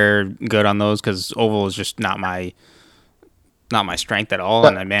anywhere good on those because oval is just not my strength at all,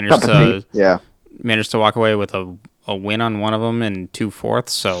 and I managed to walk away with a win on one of them and 2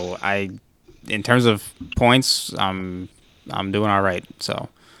 fourths. So in terms of points, I'm doing all right. So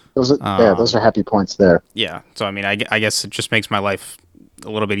those are happy points there. Yeah. So I guess it just makes my life a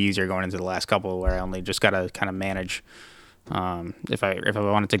little bit easier going into the last couple where I only just gotta kind of manage. If I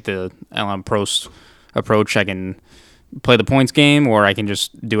want to take the LM Prost approach, I can play the points game, or I can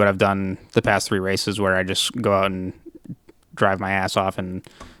just do what I've done the past 3 races where I just go out and drive my ass off and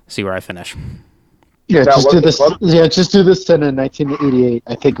see where I finish. Yeah, just do this. Yeah, just do this in 1988.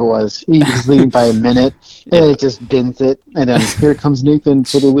 I think it was. He's leading by a minute, and it just bins it, and then here comes Nathan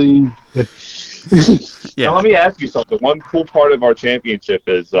for the lead. Now, let me ask you something. One cool part of our championship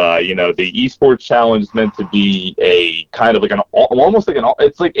is, the esports challenge is meant to be a kind of like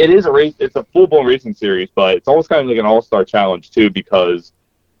it is a race. It's a full blown racing series, but it's almost kind of like an all-star challenge too, because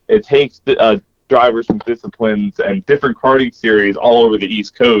it takes drivers from disciplines and different karting series all over the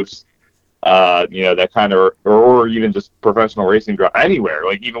East Coast. That kind of, or even just professional racing drive anywhere.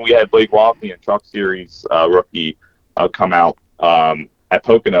 Like even we had Blake Walkley and Truck Series rookie come out at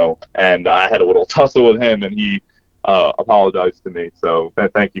Pocono, and I had a little tussle with him, and he apologized to me. So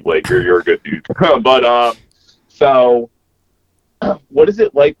thank you, Blake. You're a good dude. But so what is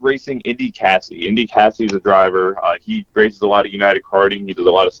it like racing Indy Cassie? Indy Cassie is a driver. He races a lot of United Karting. He does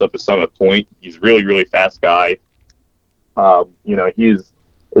a lot of stuff at Summit Point. He's a really, really fast guy.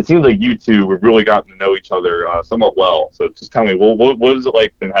 It seems like you two have really gotten to know each other somewhat well. So just tell me, what is it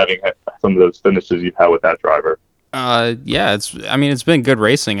like been having some of those finishes you've had with that driver? It's been good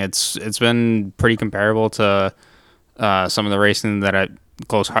racing. It's been pretty comparable to some of the racing that I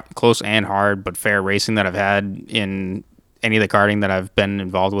close and hard, but fair racing that I've had in any of the karting that I've been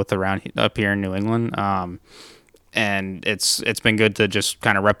involved with around up here in New England. and it's been good to just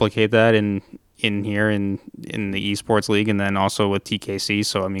kind of replicate that in here in the esports league, and then also with TKC.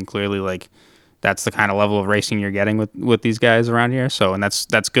 So I mean, clearly, like, that's the kind of level of racing you're getting with these guys around here. So, and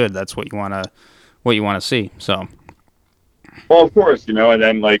that's good. That's what you want to see. So. Well, of course, and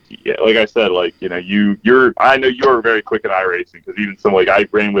then like I said, like you're. I know you were very quick in iRacing because even so, like I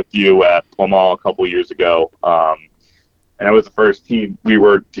ran with you at Plumall a couple years ago, and that was the first team we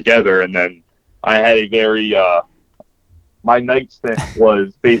were together. And then I had a very my night stint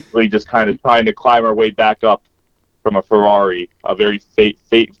was basically just kind of trying to climb our way back up from a Ferrari, a very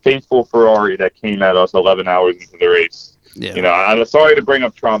faithful Ferrari that came at us 11 hours into the race. Yeah. I'm sorry to bring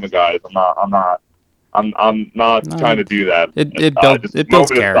up trauma, guys. I'm not trying to do that. It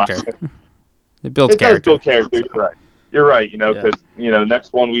builds character. It builds character. Does build character. You're right. Because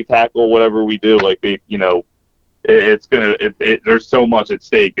next one we tackle, whatever we do, like it's gonna. There's so much at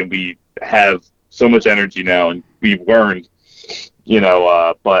stake, and we have so much energy now, and we've learned.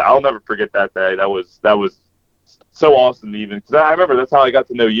 But I'll never forget that day. That was so awesome, even because I remember that's how I got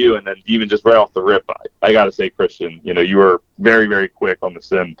to know you, and then even just right off the rip, I gotta say, Christian, you were very, very quick on the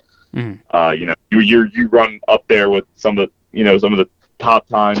sim. Mm-hmm. You run up there with some of the top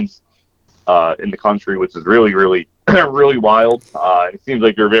times in the country, which is really, really, really wild. It seems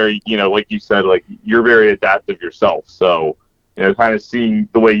like you're very, like you said, like you're very adaptive yourself. So, kind of seeing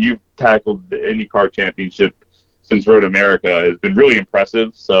the way you've tackled the IndyCar Championship since Road America has been really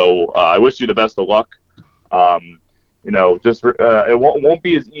impressive. So I wish you the best of luck. It won't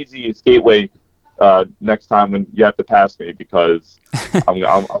be as easy as Gateway next time when you have to pass me, because I'm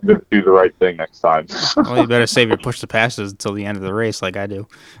going to do the right thing next time. Well, you better save your push to passes until the end of the race, like I do.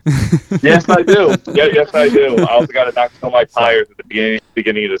 Yes, I do. Yes, I do. I also got to knock on my tires at the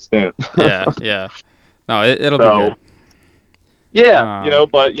beginning of the stint. Yeah. No, it'll be good. Yeah,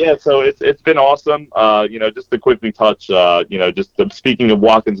 but yeah, so it's been awesome. Just to quickly touch, speaking of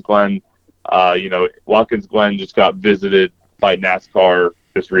Watkins Glen, Watkins Glen just got visited by NASCAR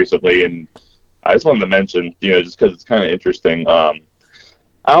just recently, and I just wanted to mention, just because it's kind of interesting. I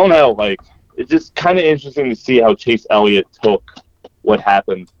don't know, like, it's just kind of interesting to see how Chase Elliott took what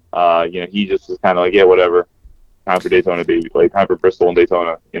happened. He just was kind of like, yeah, whatever. Time for Daytona, baby. Like, time for Bristol and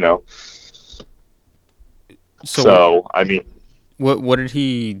Daytona, So I mean, what did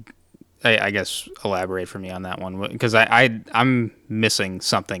he? I guess elaborate for me on that one, because I'm missing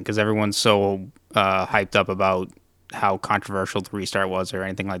something, because everyone's so hyped up about how controversial the restart was or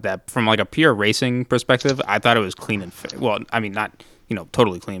anything like that. From like a pure racing perspective, I thought it was clean and fair. Well, I mean, not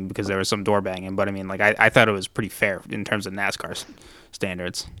totally clean, because there was some door banging, but I mean, like I thought it was pretty fair in terms of NASCAR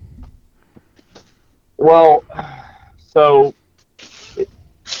standards. Well, so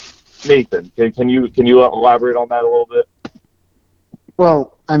Nathan, can you elaborate on that a little bit?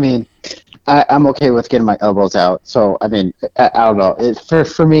 Well, I mean, I'm okay with getting my elbows out. So, I mean, I don't know.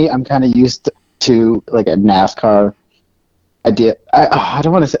 For me, I'm kind of used to like a NASCAR idea. I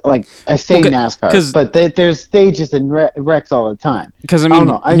don't want to say, like, I say NASCAR, but there's stages and wrecks all the time. Because, I mean,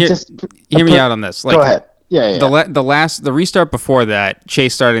 I don't know. Hear me out on this. Like, go ahead. Yeah. The restart before that,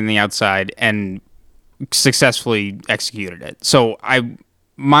 Chase started on the outside and successfully executed it. So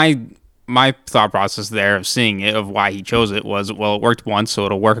my thought process there of seeing it, of why he chose it, was, well, it worked once, so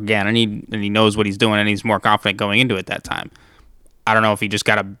it'll work again, and he knows what he's doing, and he's more confident going into it that time. I don't know if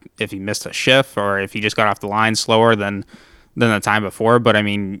he missed a shift, or if he just got off the line slower than the time before, but I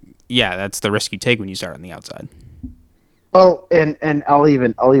mean, yeah, that's the risk you take when you start on the outside. Oh, and I'll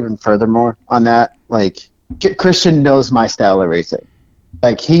even furthermore on that. Like, Christian knows my style of racing.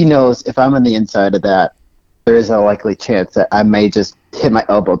 Like, he knows if I'm on the inside of that, there is a likely chance that I may just hit my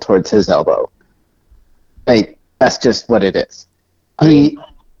elbow towards his elbow. Like, that's just what it is. It's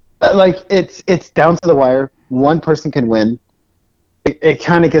down to the wire. One person can win. It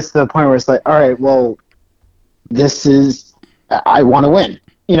kind of gets to the point where it's like, all right, well, I want to win.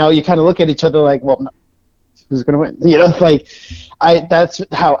 You kind of look at each other like, well, who's going to win? Like, that's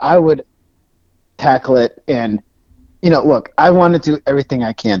how I would tackle it. And, look, I want to do everything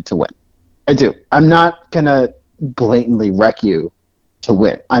I can to win. I do. I'm not going to blatantly wreck you to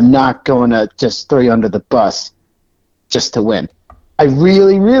win. I'm not going to just throw you under the bus just to win. I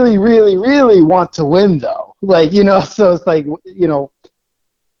really, really, really, really want to win, though. Like, so it's like,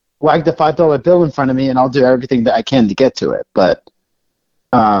 wag the $5 bill in front of me and I'll do everything that I can to get to it. But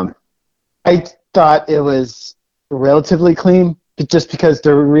I thought it was relatively clean, just because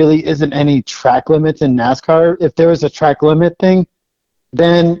there really isn't any track limits in NASCAR. If there was a track limit thing,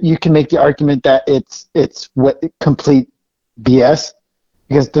 then you can make the argument that it's what complete BS.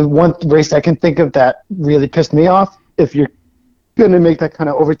 Because the one race I can think of that really pissed me off, if you're going to make that kind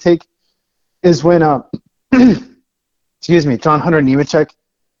of overtake, is when John Hunter Nemechek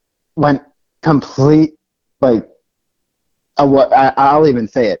went complete, like, I'll even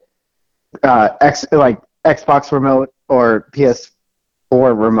say it, Xbox remote or PS4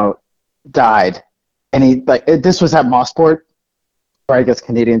 remote died, and this was at Mosport, or I guess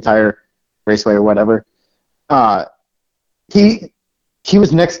Canadian Tire Raceway or whatever. He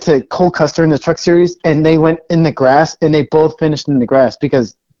was next to Cole Custer in the Truck Series, and they went in the grass, and they both finished in the grass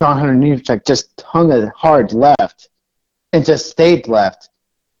because John Hunter Nemechek just hung a hard left and just stayed left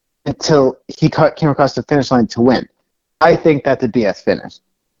until he came across the finish line to win. I think that's a BS finish,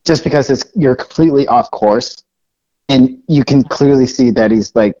 just because you're completely off course, and you can clearly see that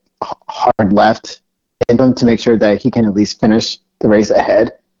he's like hard left, and to make sure that he can at least finish the race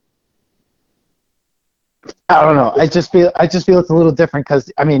ahead. I don't know. I just feel it's a little different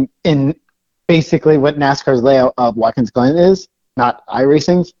because, I mean, in basically what NASCAR's layout of Watkins Glen is, not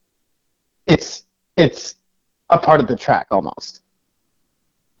iRacing's, it's a part of the track almost.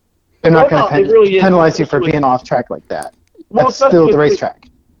 They're not going to penalize you for being off track like that. That's still the racetrack.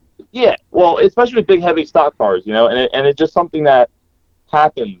 Yeah, well, especially with big, heavy stock cars, and it's just something that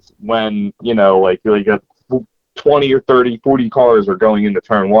happens when, like you got 20 or 30, 40 cars are going into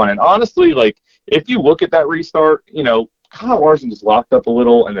turn one. And honestly, like, if you look at that restart, Kyle Larson just locked up a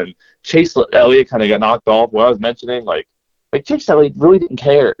little, and then Chase Elliott kind of got knocked off. What I was mentioning, like Chase Elliott really didn't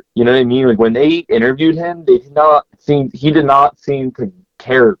care. You know what I mean? Like, when they interviewed him, he did not seem to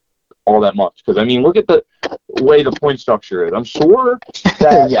care all that much. Because, I mean, look at the way the point structure is. I'm sure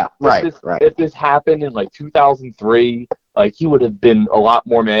that if this happened in like 2003, like, he would have been a lot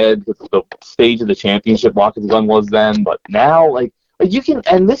more mad because the stage of the championship Watkins Glen was then. But now, like you can,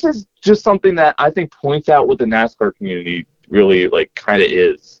 and this is just something that I think points out what the NASCAR community really, like, kind of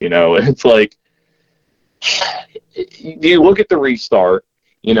is. It's like, you look at the restart,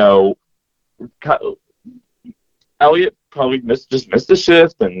 Elliott probably just missed the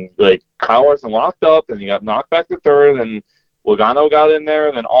shift, and like Kyle Larson locked up, and he got knocked back to third, and Logano got in there,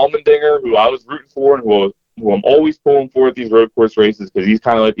 and then Allmendinger, who I was rooting for and who I'm always pulling for at these road course races because he's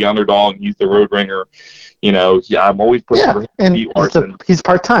kind of like the underdog, and he's the road ringer. I'm always pushing for him to beat Larson. He's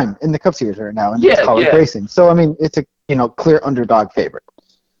part-time in the Cup Series right now in college racing. So, I mean, it's a clear underdog favorite.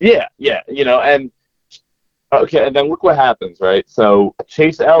 Yeah, and okay, and then look what happens, right? So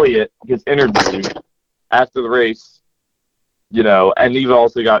Chase Elliott gets interviewed after the race, and he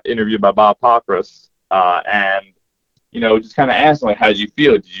also got interviewed by Bob Pockrass, and just kind of asked him, like, how did you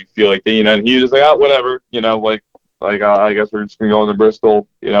feel? Did you feel like, and he was just like, oh, whatever, I guess we're just going to go into Bristol,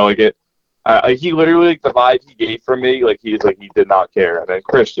 he literally, like, the vibe he gave from me, like, he did not care. And then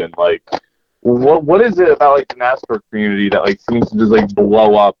Christian, like, what is it about, like, the NASCAR community that, like, seems to just, like,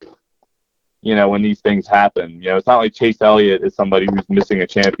 blow up, when these things happen? It's not like Chase Elliott is somebody who's missing a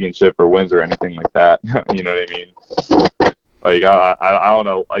championship or wins or anything like that. You know what I mean? Like, I don't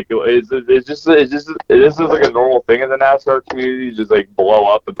know. Like, it's just like a normal thing in the NASCAR community, just like blow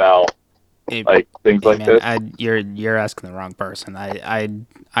up about like things like this. You're asking the wrong person. I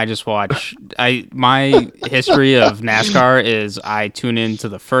just watch. My history of NASCAR is I tune into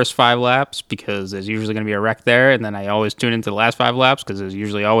the first 5 laps because there's usually going to be a wreck there, and then I always tune into the last 5 laps because there's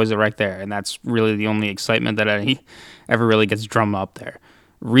usually always a wreck there, and that's really the only excitement that I ever really gets drummed up there.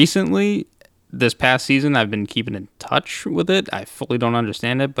 Recently, this past season, I've been keeping in touch with it. I fully don't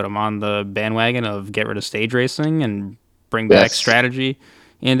understand it, but I'm on the bandwagon of get rid of stage racing and bring back strategy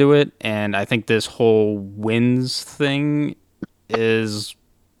into it. And I think this whole wins thing and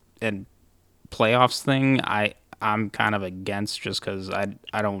playoffs thing, I'm kind of against, just because I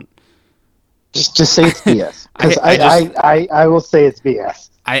don't. Just say it's BS. Because I will say it's BS.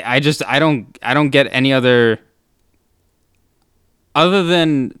 I don't get any other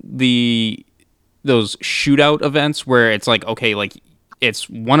than those shootout events where it's like, okay, like, it's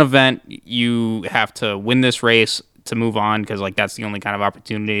one event, you have to win this race to move on because, like, that's the only kind of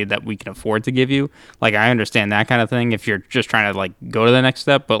opportunity that we can afford to give you. Like, I understand that kind of thing if you're just trying to, like, go to the next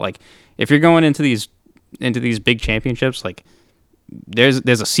step, but, like, if you're going into these big championships, like, there's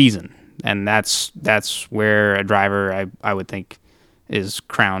a season, and that's where a driver I would think is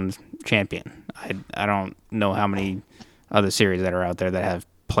crowned champion. I don't know how many other series that are out there that have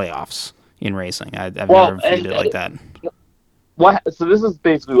playoffs in racing. I've never viewed it like that. So this is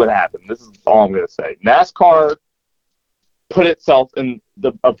basically what happened. This is all I'm going to say. NASCAR put itself in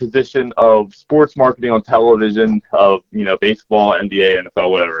a position of sports marketing on television of, baseball, NBA,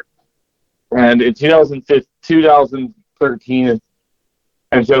 NFL, whatever. And in 2013 and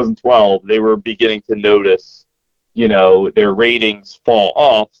 2012, they were beginning to notice, their ratings fall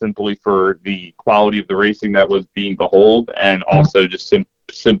off simply for the quality of the racing that was being behold, and also just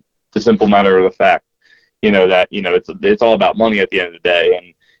the simple matter of the fact, that it's all about money at the end of the day,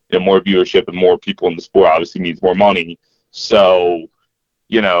 and more viewership and more people in the sport obviously means more money. So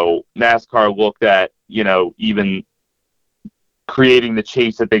NASCAR looked at even creating the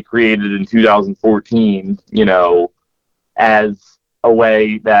chase that they created in 2014, as a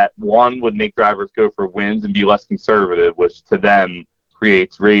way that one would make drivers go for wins and be less conservative, which to them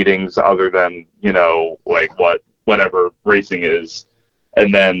creates ratings other than whatever racing is.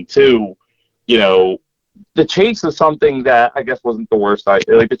 And then two, the chase is something that I guess wasn't the worst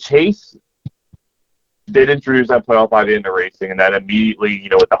idea. Like the chase did introduce that playoff idea into racing, and that immediately,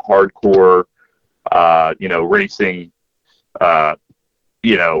 with the hardcore, racing,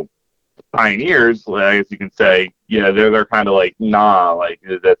 pioneers, I guess you can say, they're kind of like, nah, like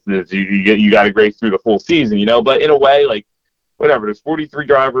that's you got to race through the full season, But in a way, like whatever, there's 43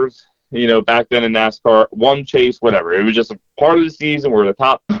 drivers, back then in NASCAR, one chase, whatever. It was just a part of the season where the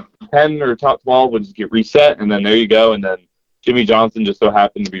top 10 or top 12 would just get reset, and then there you go. And then Jimmy Johnson just so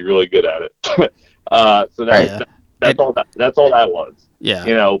happened to be really good at it. So that's all that was.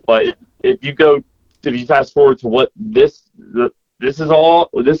 Yeah. But if you fast forward to what this all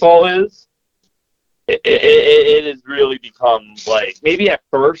is, it has really become like, maybe at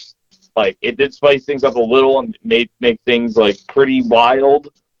first, like it did spice things up a little and make things like pretty wild,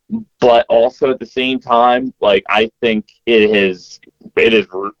 but also at the same time, like I think it has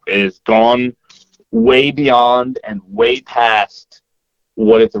gone way beyond and way past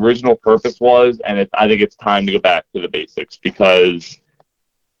what its original purpose was, and I think it's time to go back to the basics, because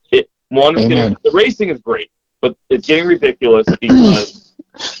the racing is great, but it's getting ridiculous because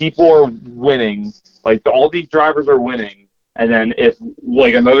people are winning, like all these drivers are winning, and then if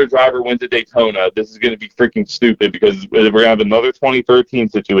like another driver wins at Daytona, this is going to be freaking stupid because we're going to have another 2013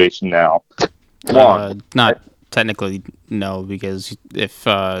 situation now. Not technically, no, because if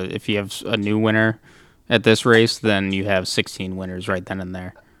you have a new winner at this race, then you have 16 winners right then and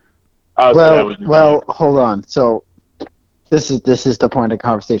there. Well, hold on. So this is the point of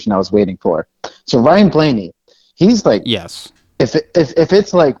conversation I was waiting for. So Ryan Blaney, he's like, yes. If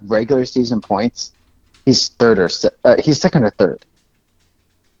it's like regular season points, he's he's second or third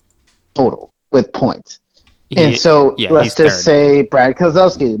total with points. And so let's just say Brad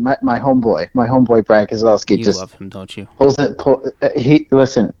Keselowski, my homeboy Brad Keselowski. You love him, don't you?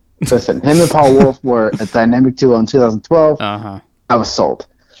 Listen. Him and Paul Wolf were a dynamic duo in 2012. I was sold.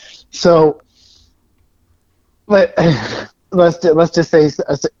 So let's just say,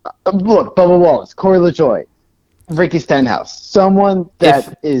 look, Bubba Wallace, Corey LaJoie, Ricky Stenhouse, someone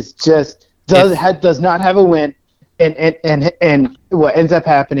that does not have a win, and what ends up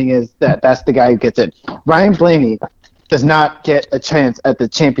happening is that's the guy who gets it. Ryan Blaney does not get a chance at the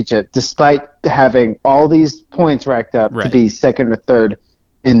championship, despite having all these points racked up to be second or third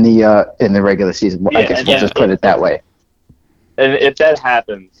in the regular season. I guess we'll just put it that way. And if that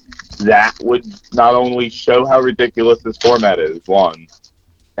happens, that would not only show how ridiculous this format is, one,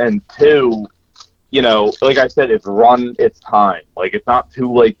 and two, like I said, it's run its time. Like, it's not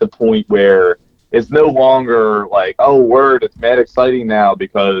too late, the point where it's no longer like, oh, word, it's mad exciting now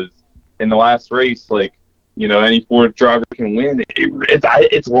because in the last race, like, any fourth driver can win.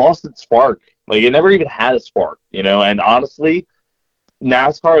 It's lost its spark. Like, it never even had a spark, and honestly,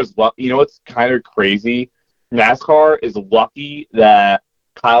 NASCAR is lucky. What's kind of crazy? NASCAR is lucky that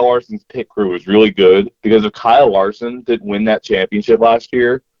Kyle Larson's pit crew was really good, because if Kyle Larson didn't win that championship last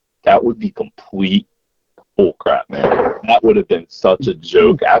year, that would be complete bullcrap, man. That would have been such a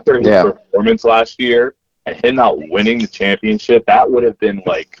joke. After his performance last year and him not winning the championship, that would have been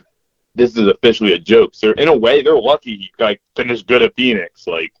like, this is officially a joke. So in a way, they're lucky he finished good at Phoenix.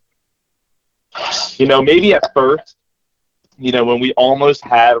 Like, maybe at first, when we almost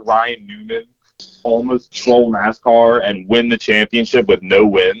had Ryan Newman almost troll NASCAR and win the championship with no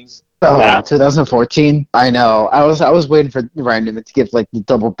wins. 2014. I know. I was waiting for Ryan Newman to give like the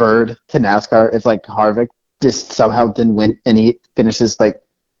double bird to NASCAR if like Harvick just somehow didn't win and he finishes like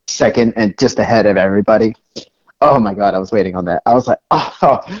second and just ahead of everybody. Oh my God, I was waiting on that. I was like,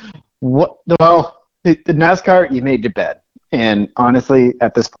 what? Well, the NASCAR, you made your bed. And honestly,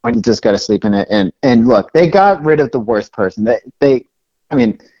 at this point, you just got to sleep in it. And look, they got rid of the worst person.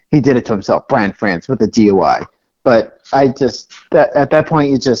 He did it to himself, Brian France, with the DUI. But at that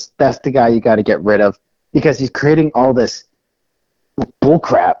point, that's the guy you got to get rid of, because he's creating all this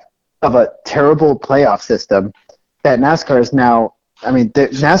bullcrap of a terrible playoff system that NASCAR is now.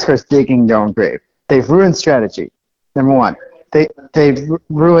 NASCAR is digging their own grave. They've ruined strategy. Number one, they've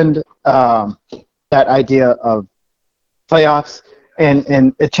ruined that idea of playoffs,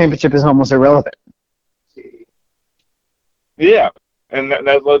 and a championship is almost irrelevant. Yeah, and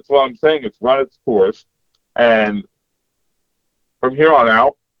that's what I'm saying. It's run its course. And from here on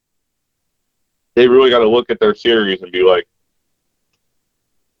out, they really got to look at their series and be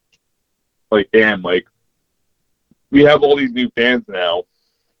damn, we have all these new fans now,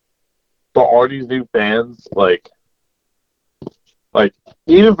 but are these new fans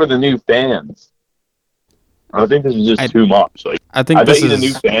even for the new fans? I think this is just too much. I think I bet you the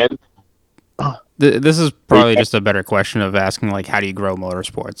new fans. This is probably just a better question of asking, how do you grow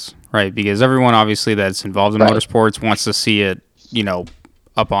motorsports, right? Because everyone, obviously, that's involved in motorsports wants to see it,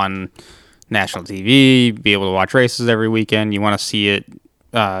 up on national TV, be able to watch races every weekend. You want to see it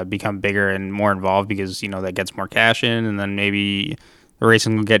become bigger and more involved because, that gets more cash in, and then maybe the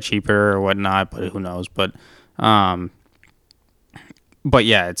racing will get cheaper or whatnot, but who knows. But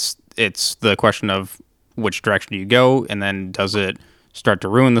yeah, it's the question of which direction do you go, and then does it start to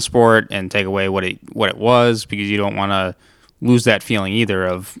ruin the sport and take away what it was, because you don't want to lose that feeling either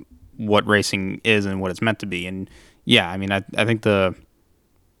of what racing is and what it's meant to be. And yeah, I mean, I think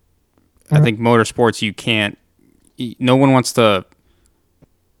motorsports, no one wants to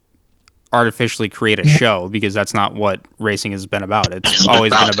artificially create a show, because that's not what racing has been about. It's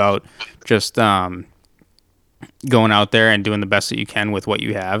always been about just going out there and doing the best that you can with what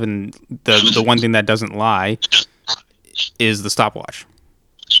you have. And the one thing that doesn't lie is the stopwatch.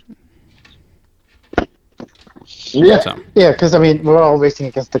 Yeah, because we're all racing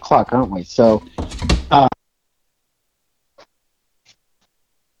against the clock, aren't we? So,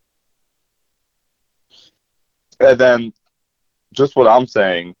 and then just what I'm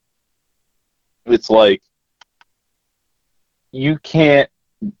saying, it's you can't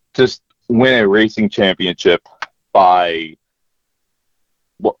just win a racing championship by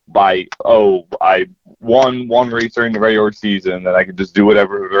I won one race during the regular season, then I can just do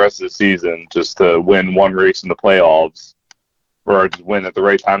whatever for the rest of the season just to win one race in the playoffs, or just win at the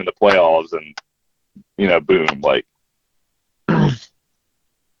right time in the playoffs, and boom,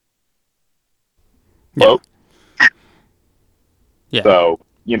 Yeah. Yeah. So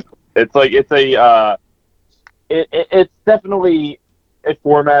it's definitely a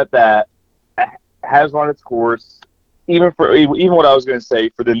format that has run its course. Even what I was going to say,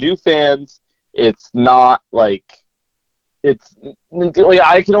 for the new fans, it's not I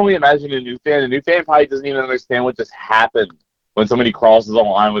can only imagine a new fan. A new fan probably doesn't even understand what just happened when somebody crosses a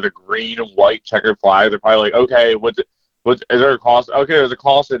line with a green and white checkered flag. They're probably okay, what is there a caution? Okay, there's a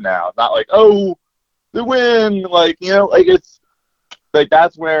caution now. It's not oh, the win, it's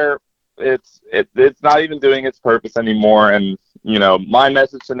that's where it's not even doing its purpose anymore. And my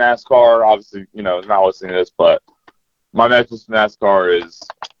message to NASCAR, obviously, is not listening to this, but my message to NASCAR is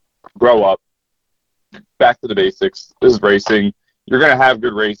grow up, back to the basics. This is racing. You're going to have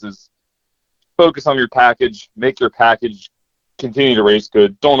good races. Focus on your package. Make your package continue to race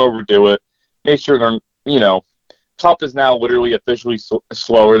good. Don't overdo it. Make sure Cup is now literally officially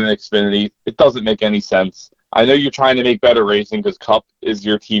slower than Xfinity. It doesn't make any sense. I know you're trying to make better racing because Cup is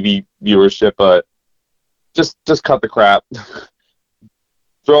your TV viewership, but just cut the crap.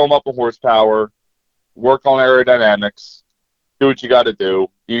 Throw them up a horsepower. Work on aerodynamics, do what you got to do.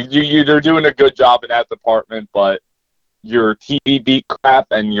 You're doing a good job in that department, but your TV beat crap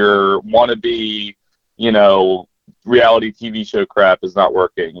and your wannabe, reality TV show crap is not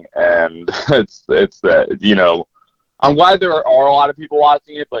working. And it's that, I'm glad there are a lot of people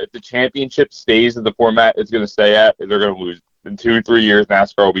watching it, but if the championship stays in the format it's going to stay at, they're going to lose. In 2-3 years,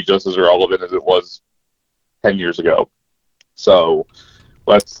 NASCAR will be just as irrelevant as it was 10 years ago. So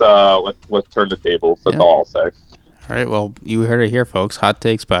let's turn the tables. That's all I'll say. All right. Well, you heard it here, folks. Hot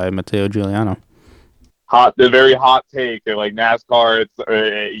takes by Matteo Giuliano. The very hot take. NASCAR. It's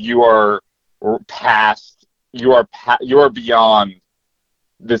you are past. You are beyond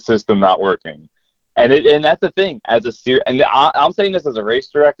the system not working, and that's the thing. As a series, and I'm saying this as a race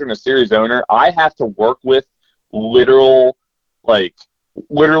director and a series owner, I have to work with literally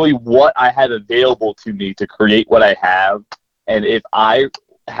what I had available to me to create what I have. And if I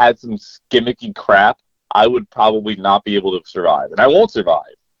had some gimmicky crap, I would probably not be able to survive. And I won't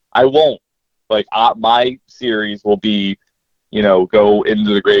survive. I won't. My series will be, go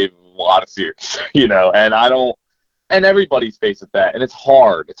into the grave of a lot of series, and I don't, and everybody's faced with that. And it's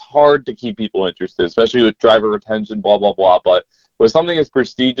hard. It's hard to keep people interested, especially with driver retention, blah, blah, blah. But with something as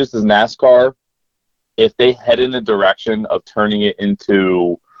prestigious as NASCAR, if they head in the direction of turning it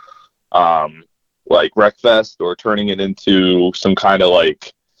into, Wreckfest, or turning it into some kind of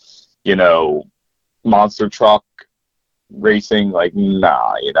monster truck racing,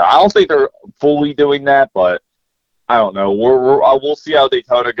 nah, I don't think they're fully doing that, but I don't know. We'll see how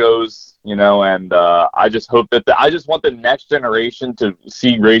Daytona goes, and I just hope that I just want the next generation to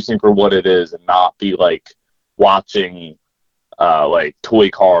see racing for what it is and not be watching like toy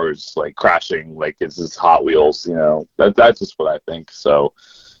cars like crashing like it's just Hot Wheels. That's just what I think. So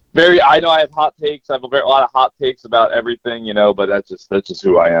I know I have hot takes. I have a lot of hot takes about everything, but that's just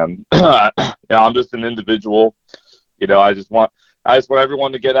who I am. I'm just an individual. I just want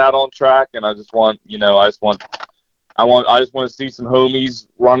everyone to get out on track, and I just want to see some homies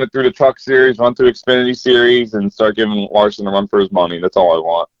run it through the Truck Series, run through Xfinity Series, and start giving Larson a run for his money. That's all I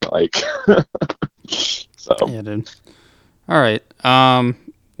want. So. Yeah, dude. All right.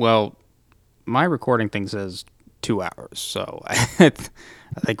 Well, my recording thing says 2 hours, so I think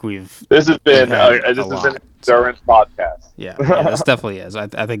This has been an endurance podcast. Yeah, this definitely is. I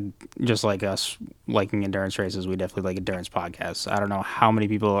think just like us liking endurance races, we definitely like endurance podcasts. I don't know how many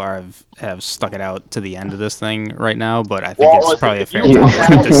people have stuck it out to the end of this thing right now, but I think it's probably a fair time to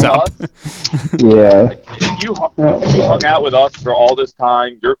wrap this up. Yeah. If you hung out with us for all this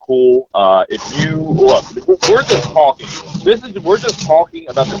time, you're cool. If you look, we're just talking. We're just talking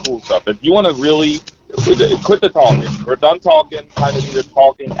about the cool stuff. If you want to really quit the talking, we're done talking. Kind of just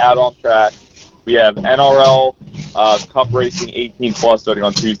talking out on track. We have NRL Cup Racing 18 Plus starting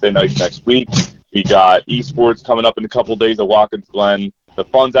on Tuesday night next week. We got esports coming up in a couple days at Watkins Glen. The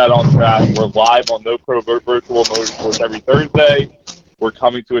fun's out on track. We're live on No Pro Virtual Motorsports every Thursday. We're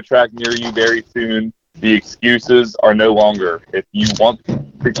coming to a track near you very soon. The excuses are no longer. If you want to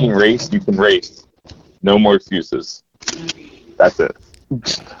freaking race, you can race. No more excuses. That's it.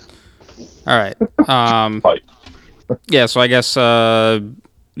 All right. Yeah, so I guess we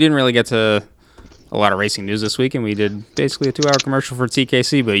didn't really get to a lot of racing news this week, and we did basically a 2-hour commercial for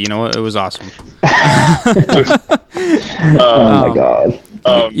TKC, but you know what? It was awesome. Oh my god.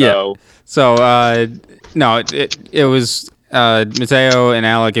 Oh, yeah. no. So, no, it was Mateo and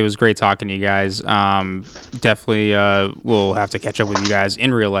Alec. It was great talking to you guys. Definitely we'll have to catch up with you guys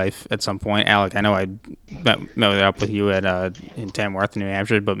in real life at some point. Alec, I know I met up with you at in Tamworth, New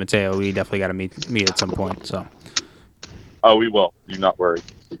Hampshire, but Mateo, we definitely got to meet at some point. So. Oh, we will. Do not worry.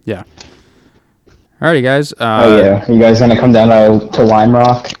 Yeah. Alrighty, guys. Yeah. Are you guys gonna come down to Lime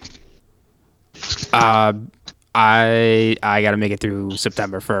Rock? I got to make it through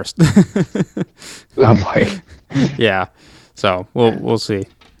September 1st. Oh boy. Yeah. So we'll see.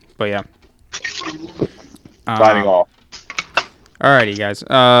 But yeah. Signing off. Alrighty, guys.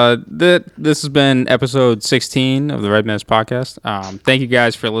 This has been episode 16 of the Red Menace podcast. Thank you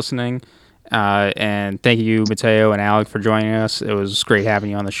guys for listening. And thank you, Mateo and Alec, for joining us. It was great having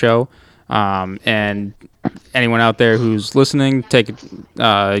you on the show. And anyone out there who's listening,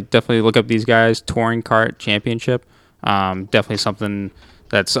 definitely look up these guys. Touring Kart Championship. Definitely something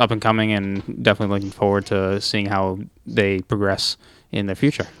that's up and coming, and definitely looking forward to seeing how they progress in the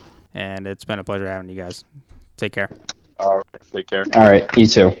future. And it's been a pleasure having you guys. Take care. All right. Take care. All right. You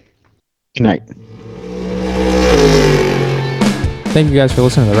too. Good night. Thank you guys for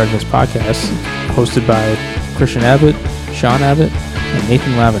listening to the Red Mist Podcast, hosted by Christian Abbott, Sean Abbott, and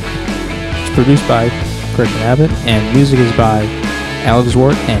Nathan Lavin. It's produced by Christian Abbott, and music is by Alex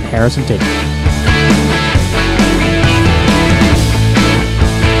Wart and Harrison Tate.